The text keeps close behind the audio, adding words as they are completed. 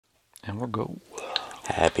And we'll go.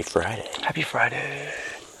 Happy Friday. Happy Friday.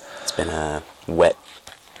 It's been a wet,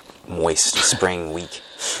 moist spring week.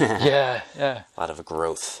 Yeah. A lot of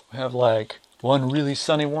growth. We have like one really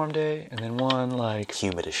sunny, warm day, and then one like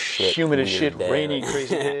Humid as shit. Day, rainy, right?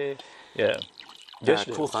 crazy day. Yeah.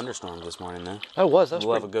 Cool thunderstorm this morning, though. That was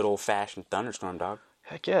We'll have a good old-fashioned thunderstorm, dog.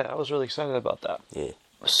 Heck yeah, I was really excited about that. Yeah.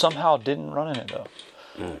 Somehow didn't run in it, though.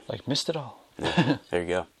 Like, missed it all. Yeah. There you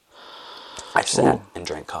go. I sat and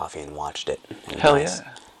drank coffee and watched it. Hell nice.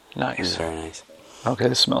 yeah. It Nice. was very nice. Okay,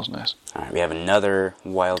 this smells nice. All right, we have another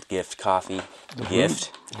Wild Gift coffee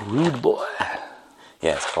gift. Rude boy.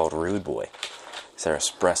 Yeah, it's called Rude Boy. It's their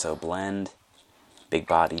espresso blend. Big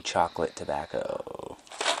body chocolate tobacco.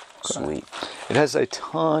 Sweet. It has a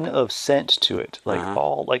ton of scent to it.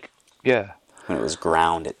 Like, yeah. When it was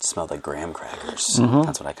ground, it smelled like graham crackers.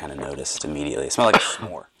 That's what I kind of noticed immediately. It smelled like a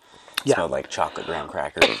s'more. It smelled like chocolate graham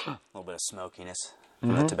crackers. A little bit of smokiness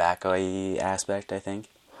from the tobacco-y aspect, I think.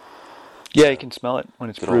 Yeah, you can smell it when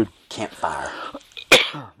it's Good brewed. old campfire.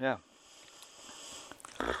 Yeah.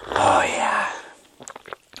 Oh, yeah.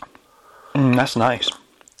 That's nice.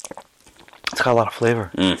 It's got a lot of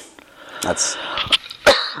flavor. It's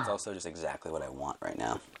also just exactly what I want right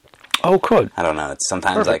now. Oh, good. I don't know. It's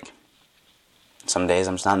sometimes Perfect. like, some days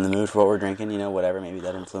I'm just not in the mood for what we're drinking, whatever. Maybe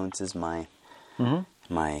that influences my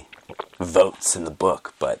votes in the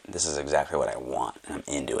book, but this is exactly what I want, and I'm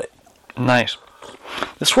into it. Nice.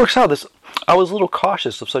 This works out. I was a little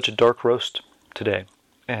cautious of such a dark roast today,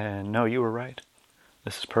 and no, you were right.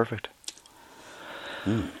 This is perfect.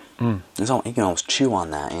 You can almost chew on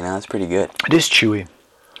that, It's pretty good. It is chewy,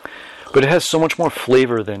 but it has so much more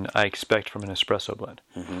flavor than I expect from an espresso blend,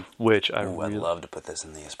 which I really... I'd love to put this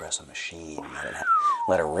in the espresso machine.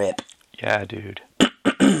 Let it rip. Yeah, dude.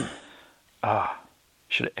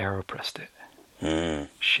 Should have AeroPressed it.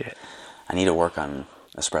 Shit. I need to work on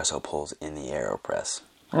espresso pulls in the AeroPress.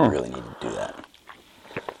 I really need to do that.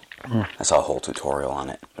 I saw a whole tutorial on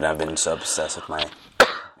it, but I've been so obsessed with my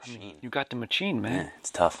machine. You got the machine, man. Yeah, it's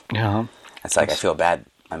tough. Yeah. It's like I feel bad.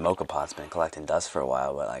 My mocha pot's been collecting dust for a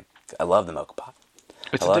while, but like I love the mocha pot.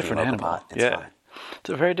 It's I a love different the mocha animal. pot. It's fine. It's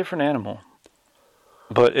a very different animal.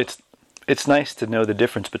 But it's nice to know the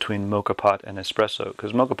difference between mocha pot and espresso,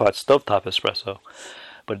 because mocha pot's stovetop espresso,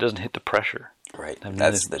 but it doesn't hit the pressure. Right.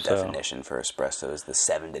 That's the definition for espresso is the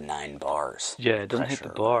 7 to 9 bars. Yeah, it doesn't hit the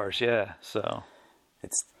bars. Yeah, so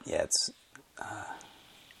it's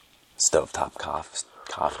stovetop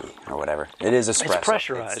coffee or whatever. It is espresso. it's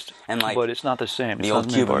pressurized, but it's not the same. The old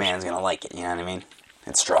Cuban man's gonna like it. You know what I mean?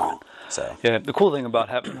 It's strong. So yeah, the cool thing about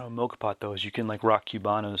having a mocha pot though is you can like rock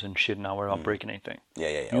Cubanos and shit, and not worry about breaking anything.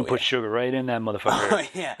 Yeah. You can put sugar right in that motherfucker. Oh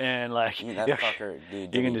yeah. And like that fucker,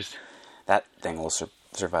 dude. You can just that thing will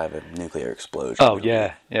survive a nuclear explosion. Oh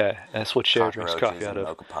yeah. That's what Cher drinks coffee out of.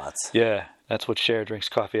 Mocha pots. Yeah, that's what Cher drinks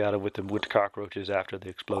coffee out of with the cockroaches after the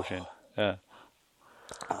explosion. Yeah.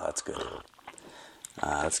 Oh, that's good.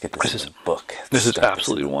 Let's get this in the book. This is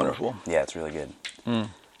absolutely wonderful. Yeah, it's really good. I'm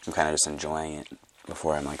kind of just enjoying it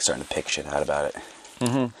before I'm like starting to pick shit out about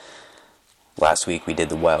it. Last week we did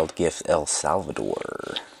the Wild Gift El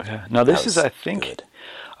Salvador. Yeah. Now this is, I think, good.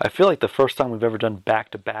 I feel like the first time we've ever done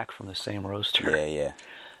back-to-back from the same roaster. Yeah.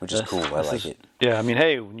 Which is cool. I like it. Yeah, I mean,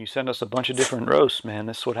 hey, when you send us a bunch of different roasts, man,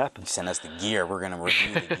 this is what happens. You send us the gear, we're going to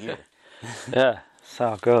review the gear. Yeah, that's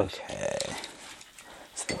how it goes. Okay.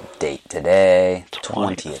 It's the date today,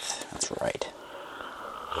 20th. That's right.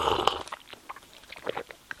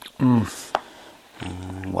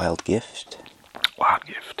 Wild Gift. Wild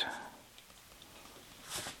Gift.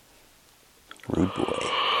 Rude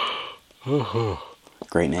Boy.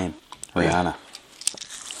 Great name. Rihanna.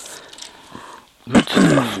 Good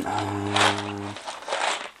stuff.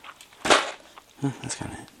 That's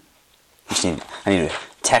kind of it. I need to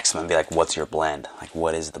text them and be like, what's your blend? Like,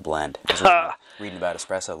 what is the blend? Reading about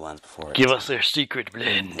espresso blends before. Give us their secret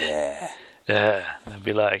blend. Yeah. Yeah. And I'd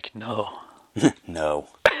be like, no. No.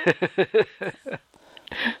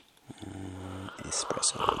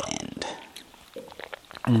 Espresso blend.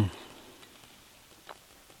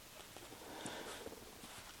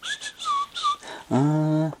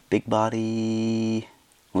 Big body.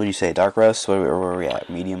 What did you say? Dark roast? Where were we at?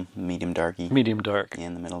 Medium darky? Medium dark. Yeah,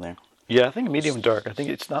 in the middle there. Yeah, I think medium dark. I think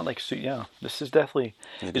it's not like, yeah, this is definitely,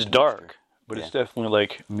 it's dark, but it's definitely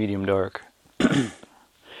like medium dark.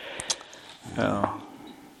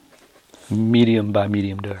 Medium by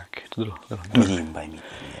medium dark. It's a little dark. Medium by medium,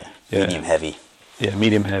 yeah. Medium heavy. Yeah,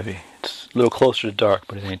 medium heavy. It's a little closer to dark,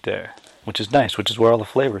 but it ain't there. Which is nice, which is where all the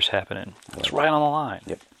flavor's happening. It's right on the line.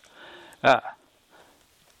 Yep.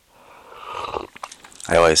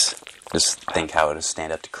 I always just think how it would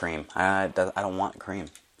stand up to cream. I don't want cream.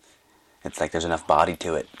 It's like there's enough body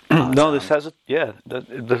to it. No, this has it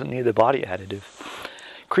doesn't need the body additive.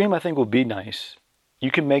 Cream, I think, will be nice.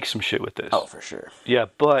 You can make some shit with this. Oh, for sure. Yeah,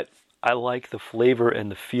 but I like the flavor and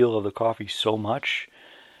the feel of the coffee so much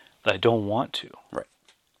that I don't want to. Right.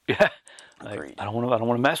 Yeah. Agreed. I don't want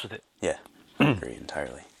to mess with it. Yeah. I agree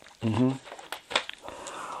entirely. Mm-hmm.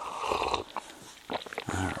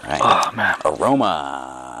 All right. Oh man.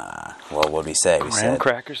 Aroma. Well, what did we say? We said Graham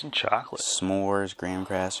crackers and chocolate. s'mores,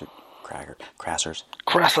 crassers.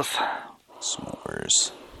 Crassus.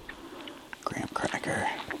 S'mores. Graham cracker.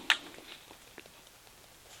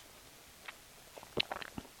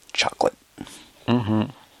 Chocolate. Mm-hmm.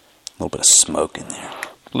 A little bit of smoke in there.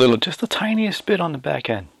 Just the tiniest bit on the back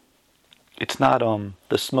end. It's not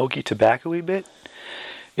the smoky tobacco-y bit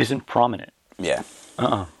isn't prominent. Yeah.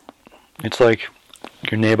 It's like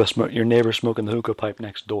your neighbor smoking the hookah pipe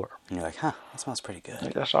next door. And you're like, huh, that smells pretty good.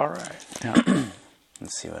 Like, that's all right. Yeah.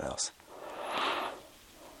 Let's see what else.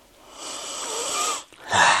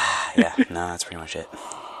 Yeah, no, that's pretty much it.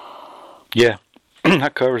 Yeah,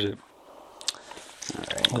 that covers it. All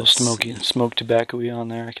right, A little smoky, smoked tobacco-y on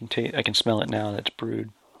there. I can smell it now. That's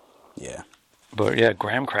brewed. Yeah. But yeah,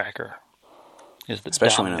 graham cracker is the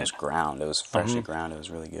especially dominant. when it was ground. It was freshly ground. It was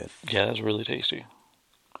really good. Yeah, that was really tasty.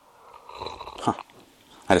 Huh.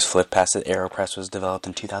 I just flipped past it. AeroPress was developed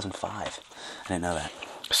in 2005. I didn't know that.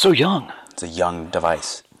 So young. It's a young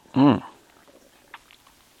device.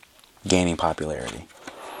 Gaining popularity.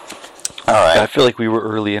 All right. I feel like we were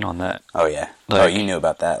early in on that. Oh, yeah. You knew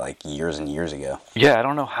about that like years and years ago. Yeah, I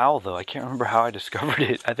don't know how, though. I can't remember how I discovered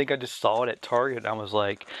it. I think I just saw it at Target, and I was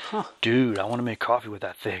like, dude, I want to make coffee with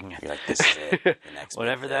that thing. You're like, this is it. The next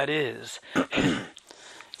Whatever that is.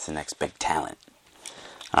 It's the next big talent.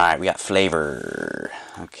 All right, we got flavor.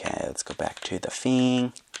 Okay, let's go back to the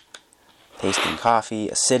thing. Tasting coffee.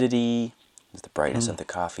 Acidity is the brightness of the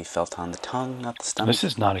coffee felt on the tongue, not the stomach. This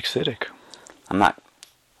is not acidic. I'm not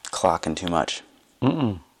clocking too much.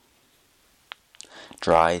 Mm-mm.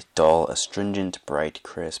 Dry, dull, astringent, bright,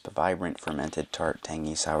 crisp, vibrant, fermented, tart,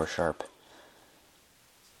 tangy, sour, sharp.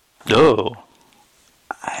 Oh.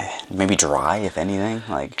 Maybe dry, if anything.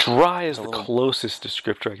 Like dry is the closest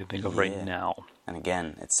descriptor I can think of right now. And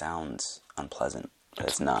again, it sounds unpleasant, but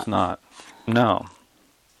it's not. It's not. No.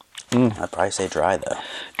 I'd probably say dry, though.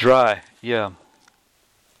 Dry, yeah.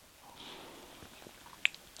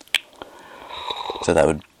 So that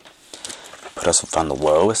would put us on the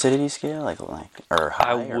low acidity scale, or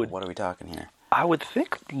high, or what are we talking here? I would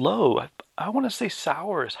think low. I want to say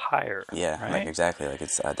sour is higher. Yeah, right? like exactly. Like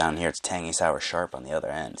it's down here, it's tangy, sour, sharp on the other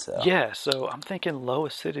end. So yeah, so I'm thinking low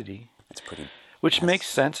acidity. It's pretty. Which makes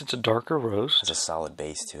sense. It's a darker roast. It's a solid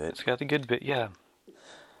base to it. It's got the good bit, yeah.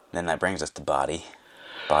 Then that brings us to body.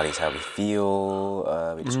 Body's how we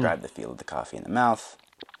feel. We describe the feel of the coffee in the mouth.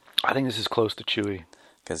 I think this is close to chewy.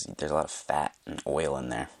 Because there's a lot of fat and oil in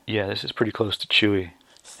there. Yeah, this is pretty close to chewy.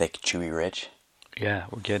 Thick, chewy, rich. Yeah,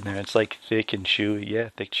 we're getting there. It's like thick and chewy. Yeah,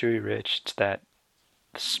 thick, chewy, rich.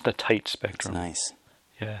 It's the tight spectrum. It's nice.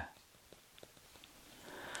 Yeah.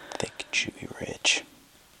 Thick, chewy, rich.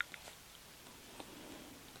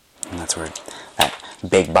 And that's where that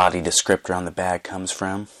big body descriptor on the bag comes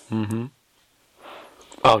from. Mm-hmm.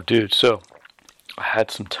 Oh, dude, so I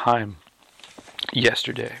had some time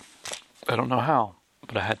yesterday. I don't know how,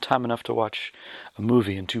 but I had time enough to watch a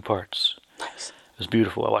movie in 2 parts. Nice. It was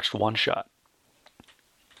beautiful. I watched One Shot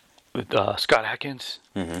with Scott Adkins.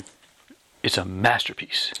 Mm-hmm. It's a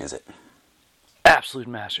masterpiece. Is it? Absolute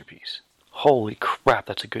masterpiece. Holy crap,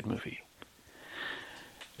 that's a good movie.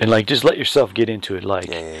 And just let yourself get into it.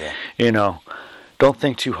 Yeah. Don't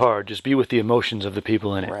think too hard. Just be with the emotions of the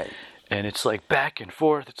people in it. Right. And it's back and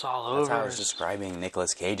forth. It's all over. That's how I was describing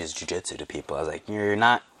Nicolas Cage's jiu-jitsu to people. I was like, you're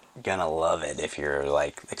not gonna love it if you're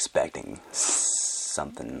expecting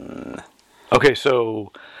something. Okay,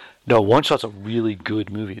 so no, One Shot's a really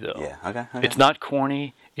good movie though. Yeah. Okay. It's not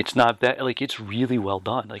corny. It's not bad. It's really well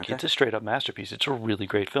done. Okay. It's a straight up masterpiece. It's a really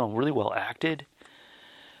great film. Really well acted.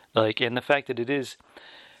 And the fact that it is,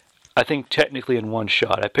 I think technically in One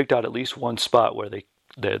Shot, I picked out at least one spot where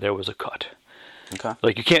there was a cut. Okay.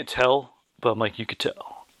 You can't tell, but you could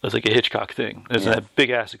tell. It's like a Hitchcock thing. There's that big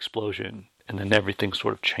ass explosion, and then everything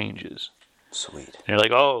sort of changes. Sweet. And you're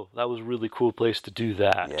like, oh, that was a really cool place to do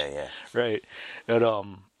that. Yeah. Right.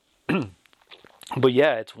 And but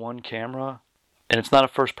yeah, it's one camera, and it's not a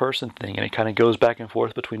first person thing, and it kind of goes back and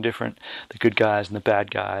forth between the good guys and the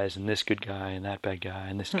bad guys, and this good guy and that bad guy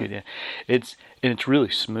and this good. It's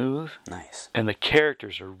really smooth. Nice. And the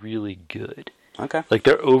characters are really good. Okay.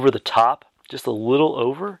 They're over the top. Just a little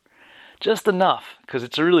over, just enough, because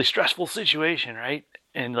it's a really stressful situation, right?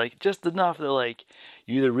 And just enough that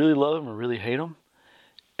you either really love him or really hate him.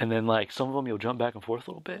 And then, like, some of them you'll jump back and forth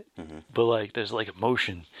a little bit. But, like, there's, like,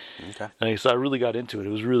 emotion. Okay. And so I really got into it. It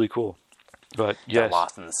was really cool. But, Got yes.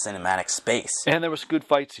 lost in the cinematic space. And there was good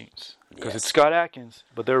fight scenes. Because Yes. it's Scott Adkins.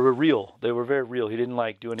 But they were real. They were very real. He didn't,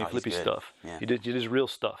 like, do any he's flippy good. stuff. Yeah. He did his real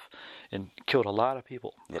stuff. And killed a lot of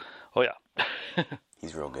people. Yep. Oh, yeah.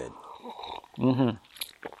 He's real good.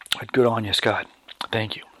 Good on you, Scott.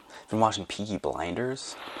 Thank you. Been watching Peaky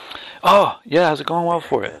Blinders. Oh, yeah. How's it going well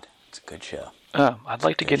for you? Good. It's a good show. I'd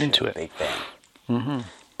like to get into it. Big fan.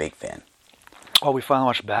 Big fan. Oh, we finally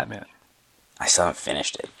watched Batman. I still haven't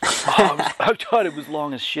finished it. I thought it was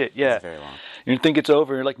long as shit. Yeah. It's very long. You think it's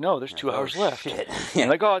over. You're like, no, there's 2 hours left. Shit. You're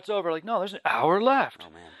like, oh, it's over. Like, no, there's an hour left.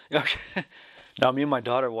 Oh, man. Okay. Now, me and my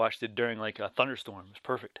daughter watched it during, like, a thunderstorm. It was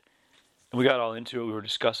perfect. And we got all into it. We were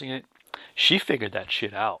discussing it. She figured that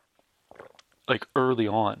shit out, like, early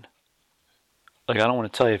on. Like, I don't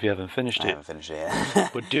want to tell you if you haven't finished I it. haven't finished it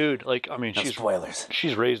yet. But, dude, like, I mean, No spoilers.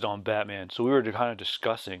 she's raised on Batman. So we were kind of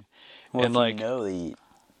discussing. Well, and, if like, you know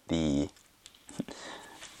the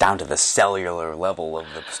down to the cellular level of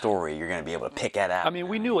the story, you're going to be able to pick that out. I mean,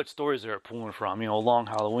 we knew what stories they were pulling from. You know, Long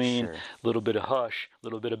Halloween, Sure. little bit of Hush,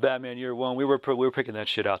 little bit of Batman Year One. We were picking that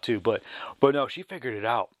shit out too. But no, she figured it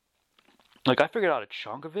out. Like, I figured out a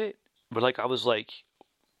chunk of it, but like I was like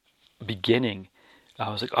beginning. I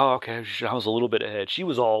was like, oh, okay. I was a little bit ahead. She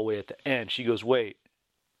was all the way at the end. She goes, wait.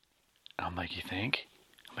 And I'm like, you think?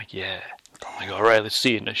 I'm like, yeah. I'm like, all right, let's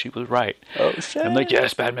see. And she was right. Oh, shit. I'm like,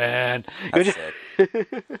 yes, Batman. That's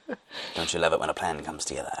it. Don't you love it when a plan comes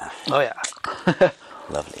together? Oh yeah.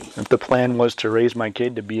 Lovely. If the plan was to raise my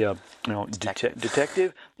kid to be a Detective.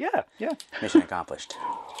 detective, yeah. Mission accomplished.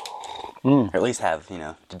 Or at least have,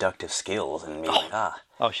 deductive skills and be like,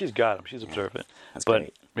 Oh, she's got him. She's observant. That's but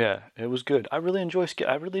great. yeah, it was good. I really enjoy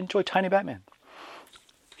Tiny Batman.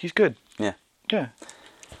 He's good. Yeah. Yeah.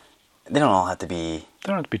 They don't all have to be... They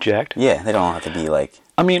don't have to be jacked. Yeah, they don't all have to be like...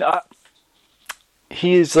 I mean,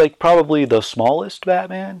 he is like probably the smallest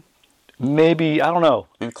Batman. Maybe, I don't know.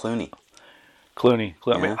 Maybe Clooney. Clooney.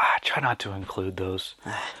 I mean, Yeah. I try not to include those.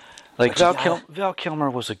 Like But Val Kilmer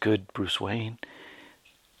was a good Bruce Wayne.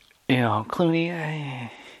 Clooney.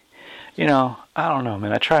 I don't know,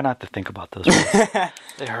 man. I try not to think about those.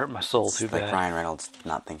 They hurt my soul too It's like bad. Ryan Reynolds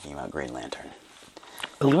not thinking about Green Lantern.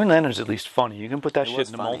 The Green Lantern's at least funny. You can put that It shit was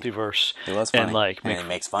in the funny. multiverse. It was And funny. like, And he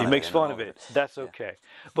makes fun of it makes in fun all of of it. it. That's Yeah. okay.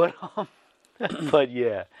 But but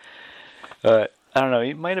yeah. I don't know.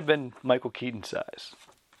 He might have been Michael Keaton size.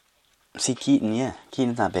 See, Keaton, yeah.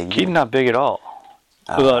 Keaton's not big. Keaton not big at all.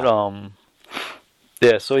 But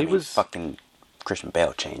yeah. So he was. Fucking Christian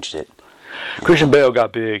Bale changed it. Christian Bale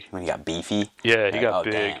got big. When he got beefy. Yeah, he Like, got oh,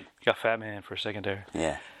 big. damn. He got Fat Man for a second there.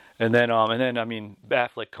 Yeah. And then I mean,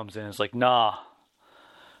 Affleck comes in. It's like, nah.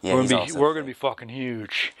 Yeah, we're gonna be fucking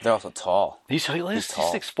huge. They're also tall. He's tall.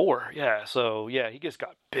 6'4". Yeah, so yeah, he just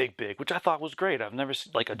got big, which I thought was great. I've never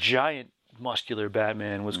seen like a giant muscular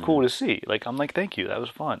Batman was cool to see. Like, I'm like, thank you, that was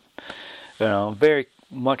fun. Very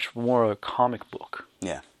much more a comic book.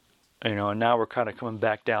 Yeah. And now we're kind of coming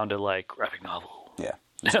back down to like graphic novel. Yeah.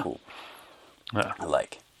 It's cool. Yeah. I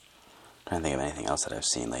like. Trying to think of anything else that I've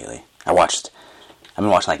seen lately. I've been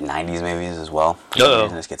watching like 90s movies as well. For some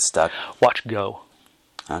reason, I just get stuck. Watch Go.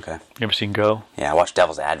 Okay. You ever seen Go? Yeah, I watched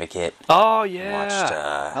Devil's Advocate. Oh yeah, Watched,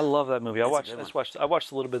 I love that movie. I that's a watched good I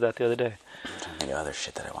watched a little bit of that the other day. I'm trying to think of other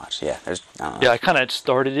shit that I watched. Yeah, I don't know. Yeah, I kind of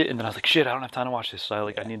started it and then I was like, shit, I don't have time to watch this. So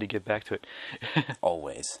I need to get back to it.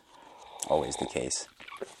 Always the case.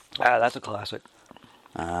 That's a classic.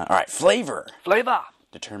 All right, flavor. Flavor.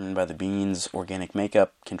 Determined by the bean's organic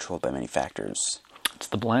makeup, controlled by many factors. It's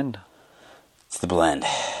the blend. It's the blend.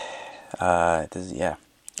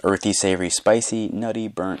 Earthy, savory, spicy, nutty,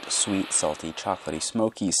 burnt, sweet, salty, chocolatey,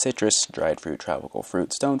 smoky, citrus, dried fruit, tropical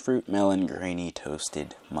fruit, stone fruit, melon, grainy,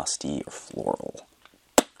 toasted, musty, or floral.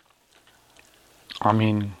 I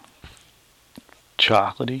mean,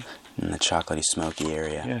 chocolatey. In the chocolatey, smoky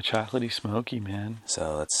area. Yeah, chocolatey, smoky, man.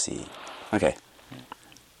 So let's see. Okay.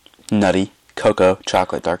 Nutty, cocoa,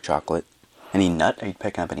 chocolate, dark chocolate. Any nut? Are you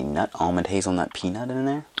picking up any nut? Almond, hazelnut, peanut in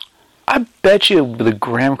there? I bet you the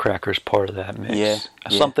graham cracker is part of that mix. Yeah.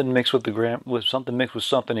 Something mixed with something mixed with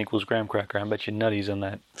something equals graham cracker. I bet you nutty's in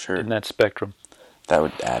that. Sure. In that spectrum. That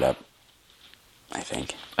would add up, I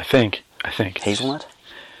think. I think. Hazelnut?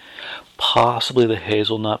 Possibly the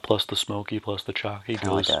hazelnut plus the smoky plus the chocolate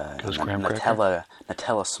Kind of goes like a graham cracker.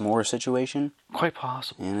 Nutella s'more situation, Quite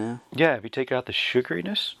possible. you know? Yeah, if you take out the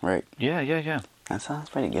sugariness. Right. Yeah. That sounds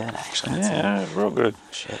pretty good, actually. Yeah, it's real good.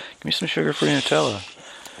 Shit. Give me some sugar-free Nutella.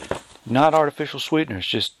 Not artificial sweeteners,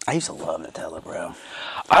 just... I used to love Nutella, bro.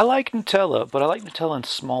 I like Nutella, but I like Nutella in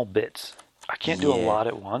small bits. I can't do a Yeah. lot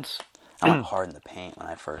at once. I went hard in the paint when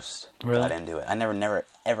I first Really? got into it. I never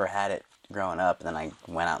ever had it growing up, and then I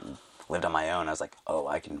went out and lived on my own. I was like, oh,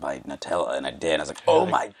 I can buy Nutella, and I did. And I was like, oh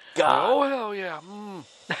my god. Oh hell yeah!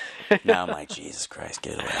 Now I'm like, Jesus Christ,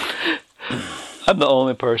 get away. I'm the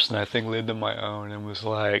only person I think lived on my own and was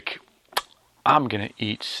like, I'm gonna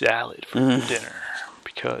eat salad for dinner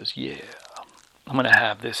because I'm gonna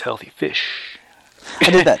have this healthy fish.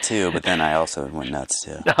 I did that too, but then I also went nuts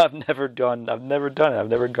too. I've never done it. I've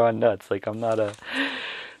never gone nuts. Like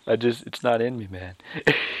it's not in me, man.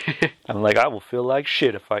 I'm like, I will feel like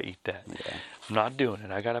shit if I eat that. Yeah. I'm not doing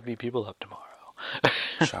it. I gotta beat people up tomorrow.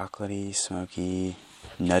 Chocolatey, smoky,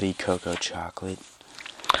 nutty cocoa chocolate.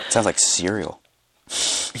 Sounds like cereal.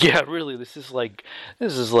 Yeah, really. This is like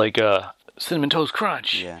Cinnamon Toast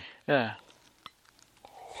Crunch. Yeah. Yeah.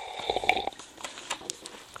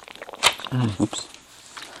 Oops.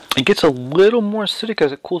 It gets a little more acidic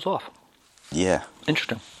as it cools off. Yeah.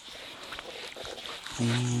 Interesting.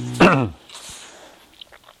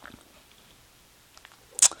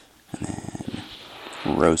 And then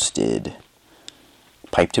roasted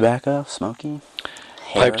pipe tobacco, smoky.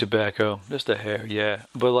 Hair. Pipe tobacco, just a hair, yeah.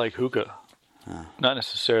 But like hookah. Not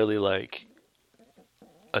necessarily like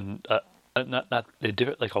not a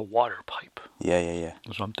different, like a water pipe. Yeah.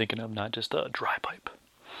 That's what I'm thinking of, not just a dry pipe.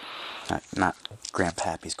 Not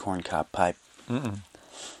Grandpappy's corncob pipe. Mm-mm.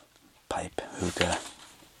 Pipe, hookah.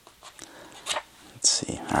 Let's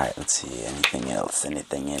see. Alright, let's see. Anything else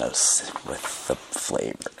with the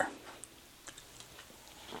flavor?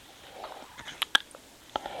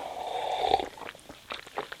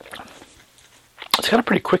 It's got a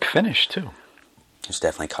pretty quick finish too. There's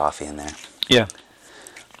definitely coffee in there. Yeah.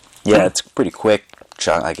 Yeah, it's pretty quick.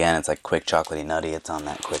 Again, it's like quick, chocolatey, nutty. It's on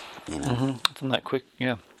that quick, It's in that quick,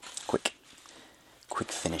 yeah.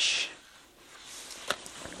 quick finish.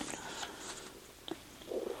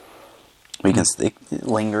 It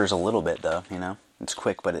lingers a little bit though, It's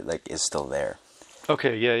quick, but it is still there.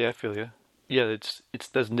 Okay, yeah, I feel you. Yeah, it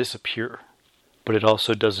doesn't disappear, but it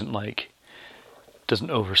also doesn't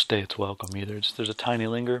overstay its welcome either. There's a tiny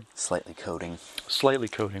linger. Slightly coating. Slightly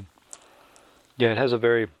coating. Yeah,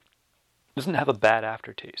 doesn't have a bad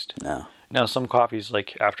aftertaste. No. Now, some coffees,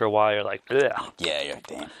 like, after a while, you're like, ugh. Yeah, you're like,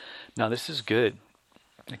 damn. Now, this is good.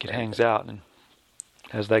 Like, it hangs out and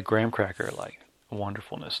has that graham cracker, like,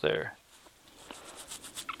 wonderfulness there.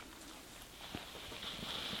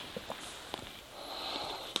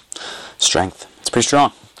 Strength. It's pretty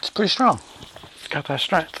strong. It's pretty strong. It's got that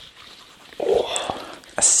strength.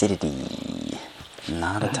 Acidity.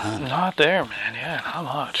 Not a ton. Not there, man. Yeah, not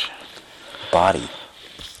much. Body.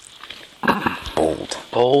 Bold.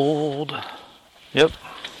 Bold. Yep.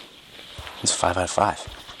 It's 5 out of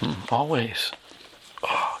 5. Always.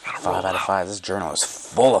 Oh, gotta 5 out of 5. This journal is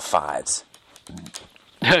full of 5s.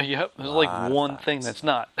 Yep. There's like one thing that's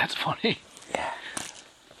not. That's funny. Yeah.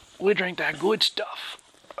 We drink that good stuff.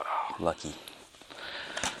 Lucky.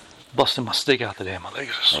 Busting my steak out today. My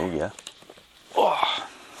legs are sore. There you go. Oh.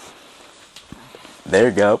 There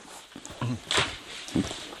you go.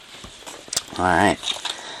 Alright.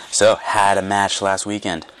 So, had a match last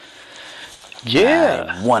weekend.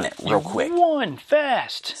 Yeah. I won it real quick. Won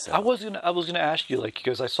fast. So- I was gonna ask you, like,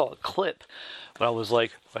 because I saw a clip, but I was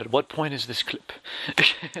like, at what point is this clip?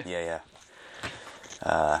 Yeah.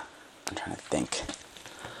 I'm trying to think.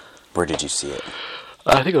 Where did you see it?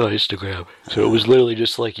 I think on Instagram. So it was literally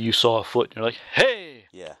just like you saw a foot and you're like, hey!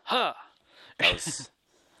 Yeah. Ha! That was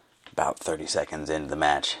about 30 seconds into the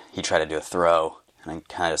match. He tried to do a throw, and I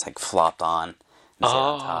kind of just flopped on and stayed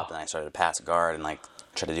on top, and I started to pass a guard and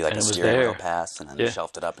tried to do And a it was steering wheel there. pass, and then Yeah.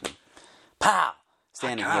 shelved it up and pow!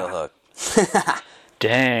 Standing heel hook.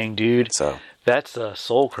 Dang, dude. So, That's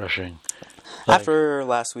soul crushing. after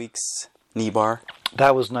last week's knee bar,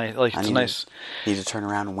 That was nice. Like, I it's need to turn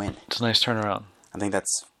around and win. It's a nice turnaround. I think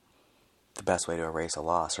that's the best way to erase a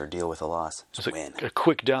loss or deal with a loss. It's Just win. a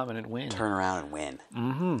quick, dominant win. Turn around and win.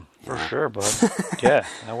 For sure, bud. Yeah,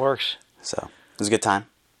 that works. So, it was a good time.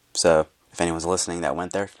 So, if anyone's listening that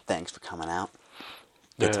went there, thanks for coming out.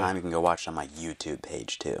 Good Yeah. time. You can go watch it on my YouTube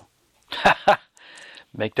page, too.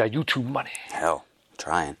 Make that YouTube money. Hell,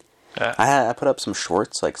 trying. Yeah. I put up some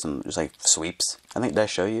shorts, just sweeps. I think, did I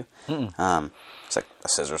show you? It's like a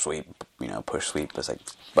scissor sweep, push sweep. It's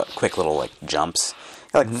but quick little jumps.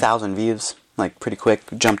 Got 1,000 views, pretty quick.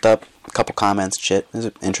 Jumped up, a couple comments, shit. It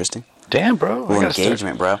was interesting. Damn, bro. Little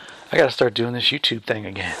engagement, bro. I gotta start doing this YouTube thing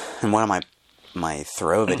again. And one of my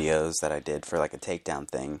throw videos that I did for a takedown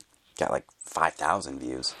thing got 5,000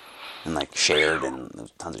 views and shared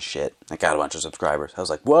and tons of shit. I got a bunch of subscribers. I was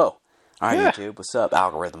like, whoa. All right, Yeah. YouTube, what's up?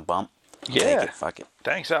 Algorithm bump. Yeah. Take it, fuck it.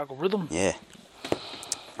 Thanks, algorithm. Yeah.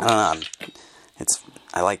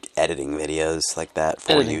 I like editing videos like that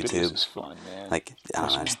for Editing YouTube. videos is fun, man. Like, I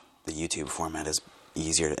don't know, just the YouTube format is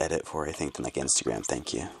easier to edit for, I think, than like Instagram.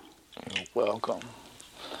 Thank you. You're welcome.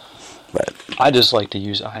 But I just like to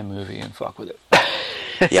use iMovie and fuck with it.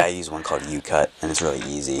 yeah, I use one called UCut, and it's really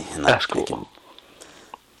easy. And like, That's cool. I can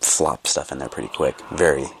flop stuff in there pretty quick.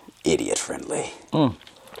 Very idiot friendly.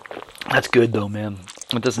 That's good though, man.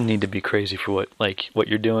 It doesn't need to be crazy for what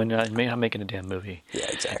you're doing. I'm making a damn movie. Yeah,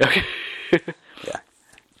 exactly. Okay. Yeah.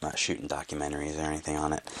 Not shooting documentaries or anything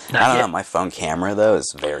on it. Not I don't yet. know, my phone camera though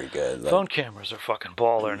is very good. Like, Phone cameras are fucking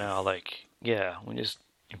baller now. Like, yeah,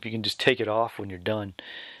 if you can just take it off when you're done,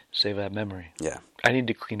 save that memory. yeah. I need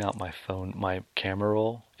to clean out my camera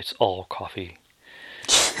roll. It's all coffee.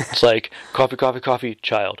 It's like coffee, coffee, coffee,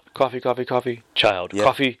 child. Coffee, coffee, coffee, child. Yep.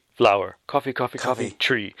 Coffee, flower. Coffee, coffee, Coffee. coffee,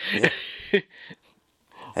 tree. Yep.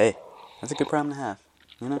 Hey, that's a good problem to have.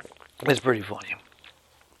 You know? It's pretty funny.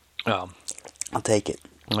 I'll take it.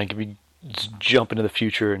 Like if you jump into the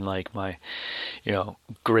future and like my,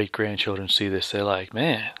 great grandchildren see this, they're like,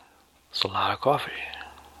 man, it's a lot of coffee.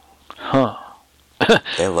 Huh.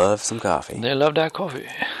 They love some coffee. They love that coffee.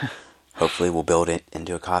 Hopefully we'll build it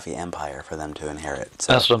into a coffee empire for them to inherit.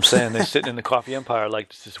 So That's what I'm saying. They're sitting in the coffee empire like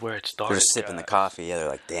this is where it started. they're just sipping the coffee. Yeah, they're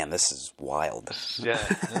like, damn, this is wild. Yeah,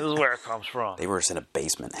 this is where it comes from. They were just in a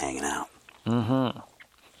basement hanging out. Mm-hmm.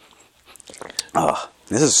 Oh,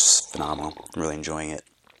 this is phenomenal. I'm really enjoying it.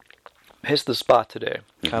 Hits the spot today.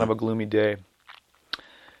 Kind of a gloomy day.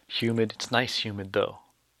 Humid. It's nice humid though.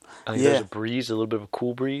 I think there's a breeze, a little bit of a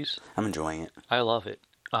cool breeze. I'm enjoying it. I love it.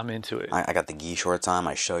 I'm into it. I got the gi shorts on.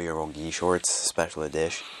 My Show Your Old Gi shorts, special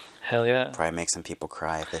edition. Hell yeah. Probably make some people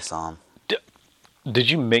cry if they saw them.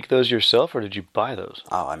 Did you make those yourself or did you buy those?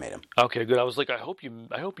 Oh, I made them. Okay, good. I was like, I hope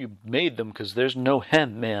you made them because there's no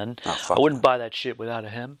hem, man. Oh, fuck I wouldn't no. buy that shit without a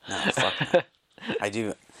hem. No, fuck no. I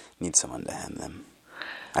do need someone to hem them.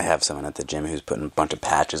 I have someone at the gym who's putting a bunch of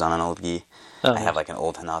patches on an old gi. Oh, I have like an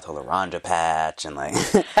old Hanato Laranja patch and like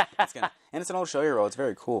it's an old Show Your Roll. It's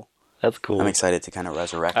very cool. That's cool. I'm excited to kind of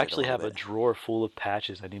resurrect it. I actually have a bit. drawer full of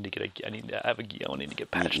patches. I need to have a gi. I need to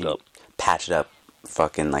get patched up. Patched up,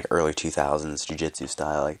 fucking like early 2000s jiu-jitsu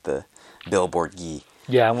style, like the billboard gi.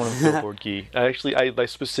 Yeah, I want a billboard gi. I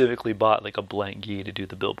specifically bought like a blank gi to do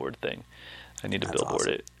the billboard thing. I need to That's billboard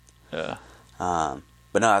awesome. it. Yeah.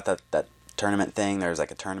 But no, that tournament thing, there's like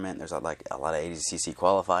a tournament. There's like a lot of ADCC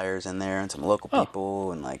qualifiers in there and some local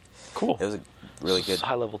people and like Cool. It was a really good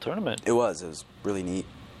high level tournament. It was really neat,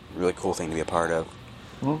 really cool thing to be a part of.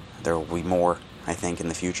 Mm-hmm. There will be more, I think, in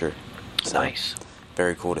the future. So, Nice.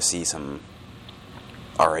 Very cool to see some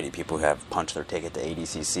already people who have punched their ticket to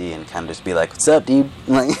ADCC and kind of just be like, "What's up, dude?"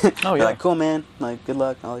 Like, Oh, yeah. like, cool, man. Like, good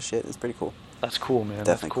luck, all this shit. It's pretty cool. That's cool, man.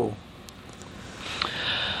 Definitely That's cool.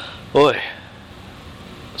 Boy.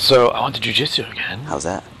 So I went to jiu-jitsu again. How's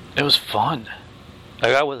that? It was fun.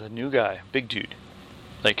 I got with a new guy, big dude.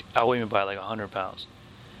 Like, outweighed me by like 100 pounds.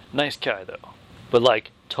 Nice guy though, but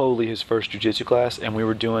like totally his first jiu-jitsu class, and we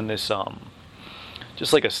were doing this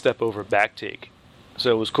just like a step over back take.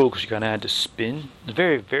 So it was cool because you kind of had to spin. It's a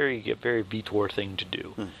very, very Vitor thing to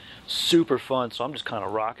do. Super fun. So I'm just kind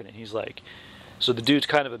of rocking it. He's like, so the dude's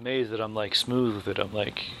kind of amazed that I'm like smooth with it. I'm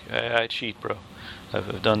like, I cheat, bro.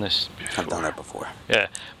 I've done this before. I've done that before. Yeah,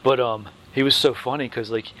 but he was so funny because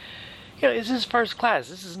like, it's his first class.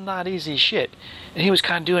 This is not easy shit, and he was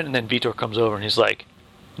kind of doing it. And then Vitor comes over and he's like,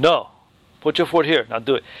 "No, put your foot here. Now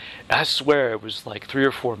do it." And I swear it was like 3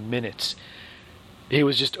 or 4 minutes. He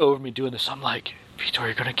was just over me doing this. I'm like, Vitor,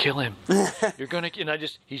 you're gonna kill him. You're gonna, and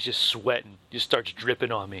he's just sweating. Just starts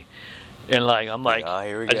dripping on me, and like I'm like, Oh,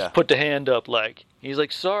 here we I go. just put the hand up. Like he's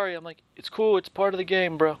like, sorry. I'm like, it's cool. It's part of the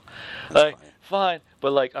game, bro. Like fine,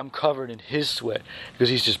 but like I'm covered in his sweat because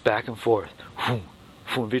he's just back and forth.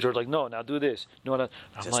 And Vitor's like, no, now do this. No. I'm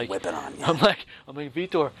Just like, whipping on you. I'm like,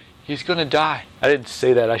 Vitor, he's gonna die. I didn't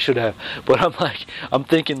say that. I should have, but I'm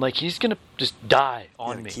thinking like he's gonna just die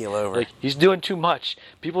on Gonna me. keel over. Like he's doing too much.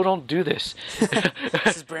 People don't do this.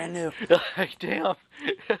 This is brand new. Like damn.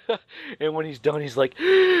 And when he's done, he's like,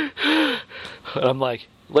 and I'm like,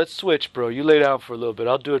 let's switch, bro. You lay down for a little bit.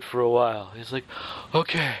 I'll do it for a while. He's like,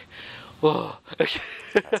 okay. Whoa. It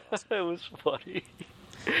was funny.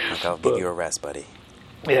 Like, I'll give you a rest, buddy.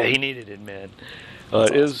 Yeah, he needed it, man.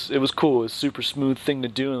 It was cool. It was a super smooth thing to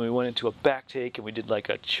do, and we went into a back take, and we did like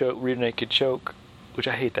a rear naked choke, which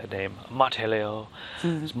I hate that name, Mateleo.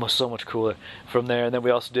 It's so much cooler from there. And then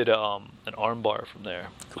we also did an arm bar from there.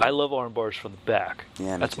 Cool. I love arm bars from the back.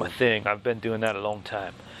 Yeah, me that's too. my thing. I've been doing that a long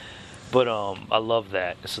time. But I love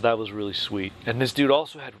that. So that was really sweet. And this dude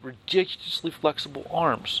also had ridiculously flexible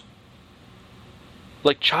arms.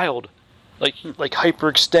 like child, like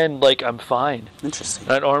hyperextend, like I'm fine. Interesting.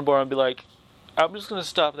 And at armbar, I'd be like, I'm just gonna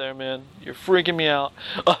stop there, man. You're freaking me out.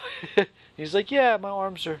 He's like, yeah, my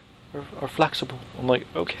arms are flexible. I'm like,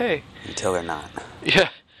 okay. Until they're not. Yeah.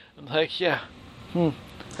 I'm like, yeah. Oh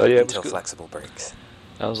yeah. Until flexible breaks.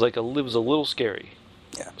 I was like, it was a little scary.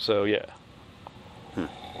 Yeah. So yeah.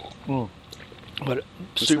 But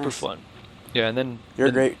That's super nice. fun. Yeah, and then You're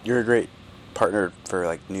a great partner for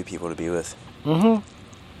like new people to be with.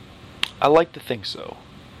 I like to think so.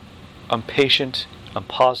 I'm patient. I'm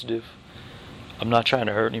positive. I'm not trying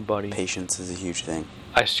to hurt anybody. Patience is a huge thing.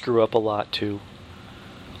 I screw up a lot too.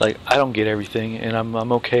 Like, I don't get everything, and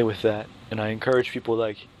I'm okay with that. And I encourage people,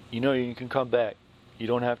 like, you can come back. You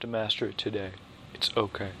don't have to master it today. It's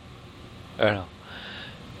okay. I don't know.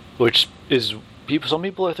 Which is some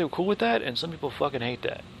people are cool with that, and some people fucking hate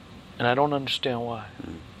that, and I don't understand why.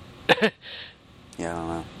 Yeah,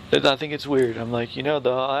 I don't know. I think it's weird. I'm like,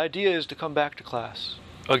 the idea is to come back to class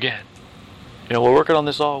again. We're working on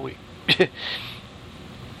this all week.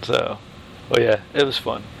 So, yeah, it was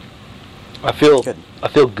fun. I feel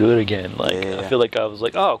good again. Like, Yeah. I feel like I was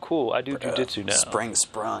like, oh, cool, I do jujitsu now. Spring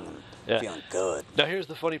sprung and feeling good. Now here's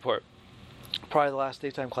the funny part. Probably the last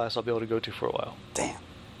daytime class I'll be able to go to for a while. Damn.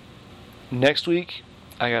 Next week,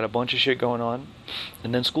 I got a bunch of shit going on,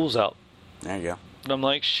 and then school's out. There you go. And I'm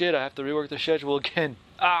like, shit, I have to rework the schedule again.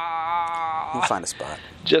 You'll find a spot.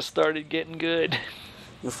 Just started getting good.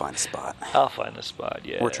 You'll find a spot. I'll find a spot,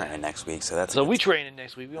 yeah. We're training next week, so that's... So we training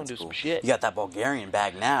next week. We gonna do cool. some shit. You got that Bulgarian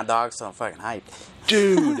bag now, dog, so I'm fucking hyped.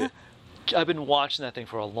 Dude, I've been watching that thing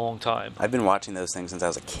for a long time. I've been watching those things since I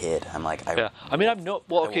was a kid. I'm like, I will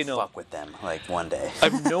fuck with them, like, one day.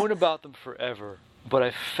 I've known about them forever, but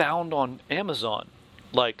I found on Amazon,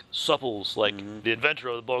 like, Supples, like, the inventor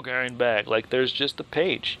of the Bulgarian bag. Like, there's just a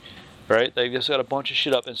page, right? They just got a bunch of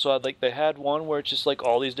shit up. And so, they had one where it's just, like,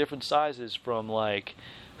 all these different sizes from, like,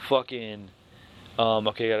 fucking...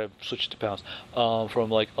 okay, I gotta switch it to pounds. From,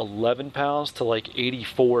 like, 11 pounds to, like,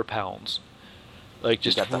 84 pounds. Like,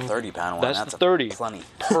 just... You got the 30-pound one. That's the 30. Plenty.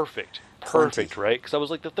 Perfect. Perfect, right? Because I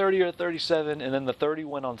was like the 30 or the 37, and then the 30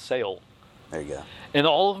 went on sale. There you go. And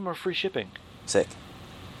all of them are free shipping. Sick.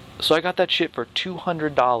 So I got that shit for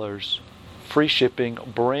 $200, free shipping,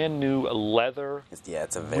 brand new leather,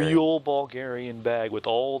 It's a very... real Bulgarian bag with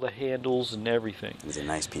all the handles and everything. It's a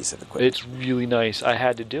nice piece of equipment. It's really nice. I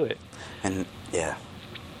had to do it. And, yeah.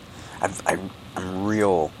 I'm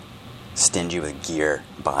real stingy with gear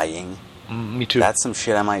buying. Me too. That's some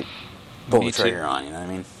shit I might pull Me the trigger too. on, you know what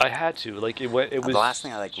I mean? I had to. Like, it was... The last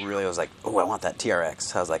thing I, really was like, oh, I want that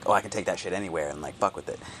TRX. I was like, oh, I can take that shit anywhere and, fuck with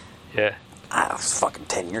it. Yeah. That was fucking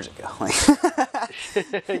 10 years ago.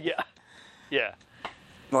 Yeah. Yeah.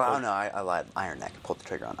 Well, I don't know. I lied. Iron Neck. Pulled the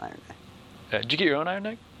trigger on Iron Neck. Did you get your own Iron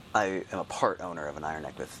Neck? I am a part owner of an Iron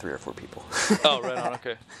Neck with 3 or 4 people. Oh, right on.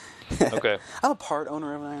 Okay. Okay. I'm a part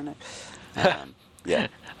owner of an Iron Neck. Yeah.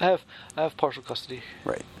 I have partial custody.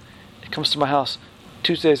 Right. It comes to my house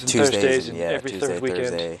Tuesdays and Thursdays and every Tuesday, third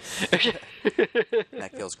weekend. Thursday.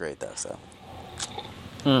 Neck feels great though, so.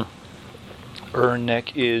 Earn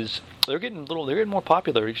Neck is they're getting more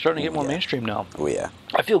popular. You're starting to get more mainstream now. Oh yeah.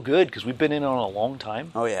 I feel good because we've been in on a long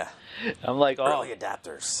time. Oh yeah. I'm like, early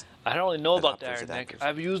adapters. I don't really know about the Iron Neck.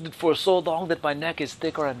 I've used it for so long that my neck is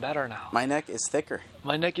thicker and better now. My neck is thicker.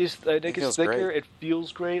 My neck is thicker. Great. It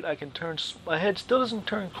feels great. I can turn. My head still doesn't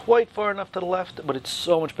turn quite far enough to the left, but it's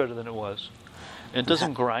so much better than it was. And it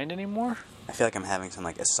doesn't grind anymore. I feel like I'm having some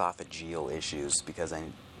esophageal issues because I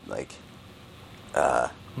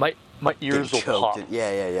my ears will choked. pop.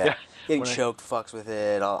 Yeah. Getting choked fucks with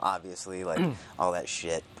it. Obviously, all that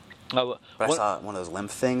shit. But I saw one of those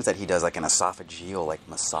lymph things that he does an esophageal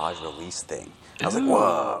massage release thing. I was like,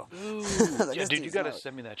 whoa. Yeah, dude, you gotta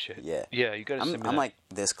send me that shit. Yeah. Yeah, you gotta send me that. I'm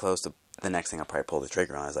this close to the next thing I'll probably pull the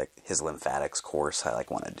trigger on is his lymphatics course. I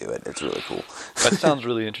want to do it. It's really cool. That sounds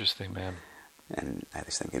really interesting, man. And I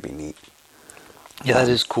just think it'd be neat. Yeah, that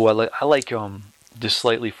is cool. I like just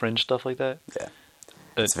slightly fringe stuff like that. Yeah.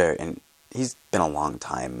 And he's been a long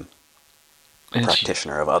time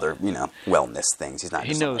practitioner of other, wellness things. He's not.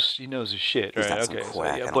 He knows his shit, right? He's not Okay, some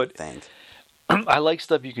quack, so, yeah, I don't think. I like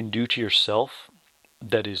stuff you can do to yourself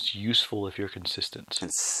that is useful if you're consistent. And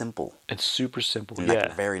simple. It's super simple.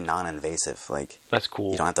 And very non-invasive. That's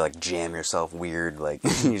cool. You don't have to jam yourself weird.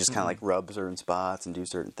 You just kind of rub certain spots and do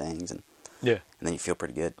certain things, and and then you feel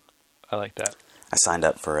pretty good. I like that. I signed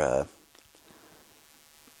up for a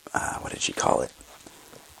what did she call it?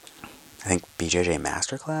 I think BJJ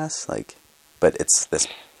Masterclass, but it's this.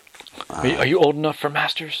 Are you old enough for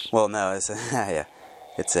masters? Well, no, it's yeah,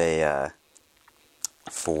 it's a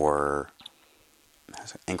for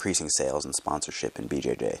increasing sales and sponsorship in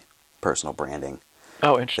BJJ, personal branding.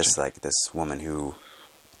 Oh, interesting. Just like this woman who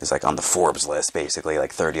is like on the Forbes list, basically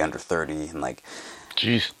like 30 under 30, and like,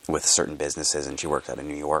 jeez, with certain businesses, and she works out of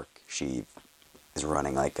New York. She is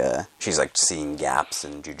running like she's like seeing gaps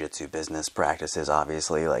in jiu-jitsu business practices,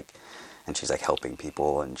 obviously, like, and she's like helping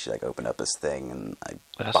people, and she like opened up this thing, and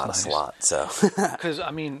I bought a slot. So because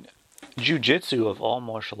I mean, jiu-jitsu of all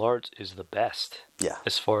martial arts is the best. Yeah.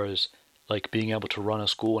 As far as like being able to run a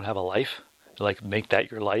school and have a life, like make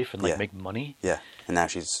that your life and like make money. Yeah, and now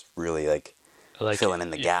she's really like filling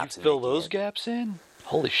in the gaps. You fill those gaps in.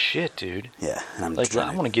 Holy shit, dude. Yeah, and I'm like,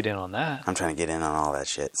 I want to get in on that. I'm trying to get in on all that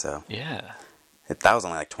shit. So yeah, that was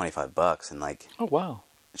only like $25, and like, oh wow,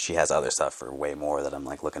 she has other stuff for way more that I'm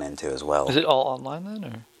like looking into as well. Is it all online then,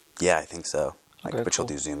 or? Yeah, I think so. Like, Okay, but she'll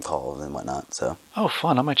do Zoom calls and whatnot. So. Oh,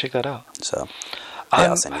 fun! I might check that out. So, yeah,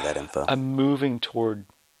 I'll send you that info. I'm moving toward,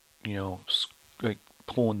 like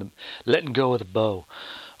letting go of the bow.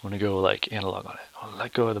 I'm gonna go like analog on it. I'll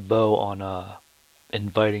let go of the bow on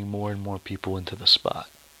inviting more and more people into the spot.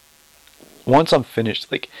 Once I'm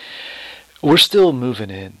finished, like, we're still moving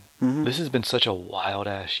in. Mm-hmm. This has been such a wild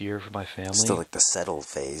ass year for my family. Still like the settled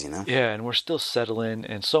phase, Yeah, and we're still settling,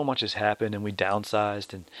 and so much has happened, and we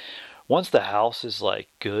downsized, and once the house is like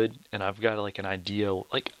good, and I've got like an idea,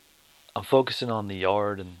 like I'm focusing on the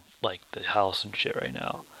yard and like the house and shit right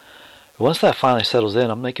now. Once that finally settles in,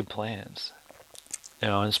 I'm making plans.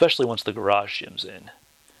 And especially once the garage gym's in.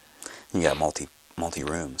 You got multi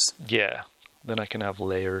rooms. Yeah, then I can have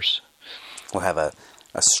layers. We'll have a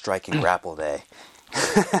striking grapple day.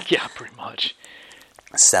 Yeah, pretty much.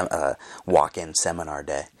 Walk-in seminar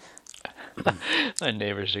day. My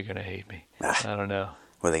neighbors are gonna hate me. I don't know.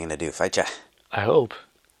 What are they gonna do? Fight ya? I hope.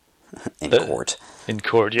 In court. In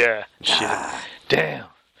court, yeah. Shit. Damn.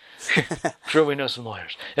 Sure, we know some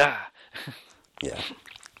lawyers. Yeah. Yeah.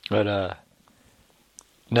 But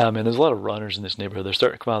nah, man, there's a lot of runners in this neighborhood. They're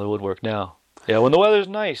starting to come out of the woodwork now. Yeah, when the weather's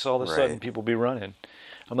nice, all of a sudden people be running.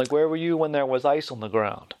 I'm like, where were you when there was ice on the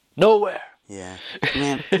ground? Nowhere. Yeah.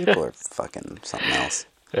 Man, people are fucking something else.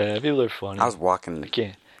 Yeah, people are funny. I was walking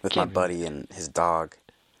with my buddy and his dog.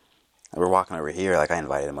 We were walking over here. Like, I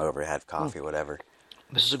invited him over, had coffee, whatever.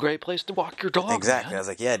 This is a great place to walk your dog. Exactly. Man. I was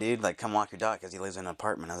like, yeah, dude, like, come walk your dog, because he lives in an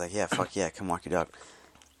apartment. I was like, yeah, fuck yeah, come walk your dog.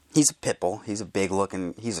 He's a pit bull. He's a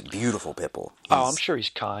beautiful pit bull. I'm sure he's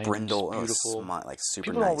kind. Brindle, he's beautiful. Like super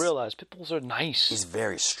People nice. don't realize pit bulls are nice. He's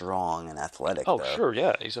very strong and athletic. Oh, though. Sure,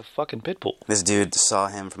 yeah. He's a fucking pit bull. This dude saw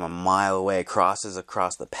him from a mile away, crosses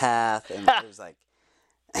across the path, and it was like,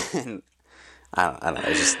 and I don't know.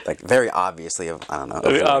 It's just like very obviously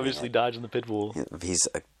Obviously dodging the pit bull. He's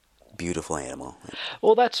a beautiful animal.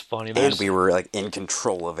 Well, that's funny. And we were like in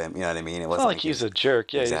control of him. You know what I mean? It wasn't like he's a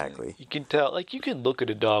jerk. Yeah, exactly. You can tell. Like, you can look at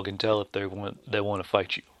a dog and tell if they want to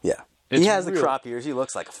fight you. Yeah. He has the crop ears. He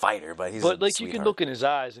looks like a fighter, but he's. But like, sweetheart. you can look in his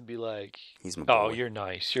eyes and be like, "He's my boy. Oh, you're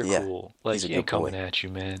nice. You're cool. Like, he ain't coming at you,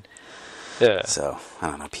 man." Yeah. So I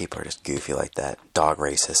don't know. People are just goofy like that. Dog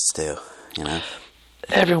racists too.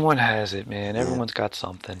 Everyone has it, man. Everyone's got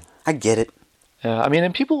something. I get it. Yeah, I mean,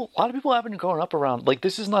 and a lot of people haven't grown up around, like,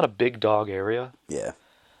 this is not a big dog area. Yeah.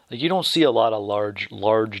 Like, you don't see a lot of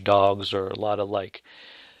large dogs, or a lot of, like,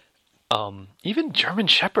 even German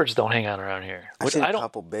Shepherds don't hang out around here. I've seen a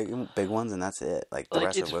couple big ones, and that's it. Like, the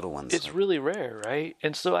rest are little ones. It's really rare, right?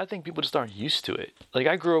 And so I think people just aren't used to it. Like,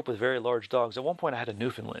 I grew up with very large dogs. At one point, I had a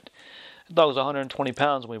Newfoundland. The dog was 120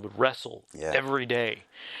 pounds, and we would wrestle every day.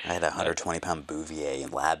 I had a 120-pound Bouvier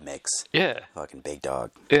and Lab mix. Yeah. Fucking big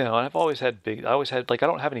dog. Yeah, and I've always had like, I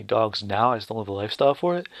don't have any dogs now. I just don't have a lifestyle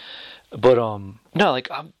for it. But, no,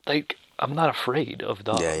 I'm not afraid of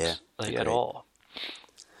dogs. Yeah. Like, at all.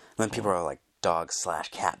 When people are like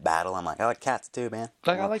dog/cat battle, I'm like, I like cats too, man.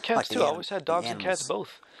 Like, I like cats too. I always had dogs and cats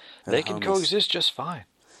both. They can coexist just fine.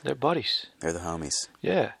 They're buddies. They're the homies.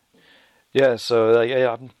 Yeah. Yeah, so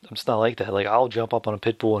I'm just not like that. Like, I'll jump up on a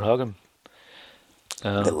pit bull and hug him.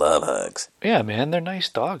 They love hugs. Yeah, man, they're nice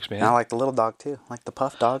dogs, man. And I like the little dog too. I like the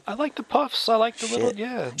puff dog. I like the puffs. I like the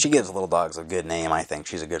little, She gives little dogs a good name. I think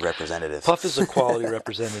she's a good representative. Puff is a quality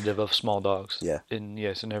representative of small dogs. Yeah. In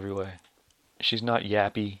every way. She's not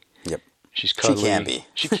yappy. Yep. She's cuddly. She can be.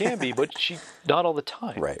 She can be, but not all the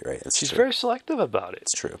time. Right. She's very selective about it.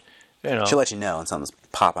 It's true. She'll let you know when something's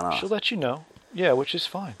popping off. She'll let you know. Yeah, which is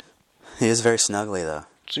fine. He is very snuggly, though.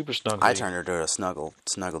 Super snuggly. I turned her to a snuggle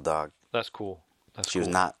dog. That's cool. She was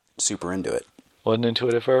not super into it. Wasn't into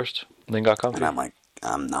it at first, and then got comfy. And I'm like,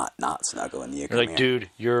 I'm not snuggling you. You're like, dude,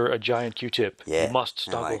 you're a giant Q-tip. Yeah. You must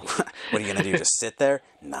snuggle. Like, what are you going to do, just sit there?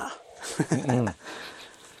 Nah.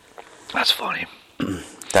 That's funny.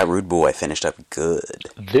 That rude boy finished up good.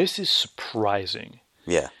 This is surprising.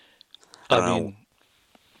 Yeah. I don't mean,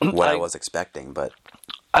 know what I was expecting, but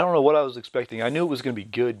I don't know what I was expecting. I knew it was going to be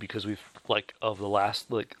good because we've like of the last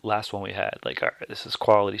one we had. Like, all right, this is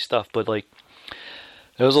quality stuff, but like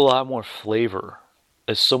there was a lot more flavor.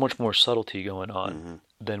 There's so much more subtlety going on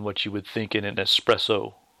than what you would think in an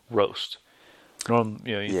espresso roast.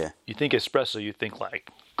 You think espresso, you think like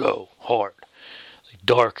go hard, like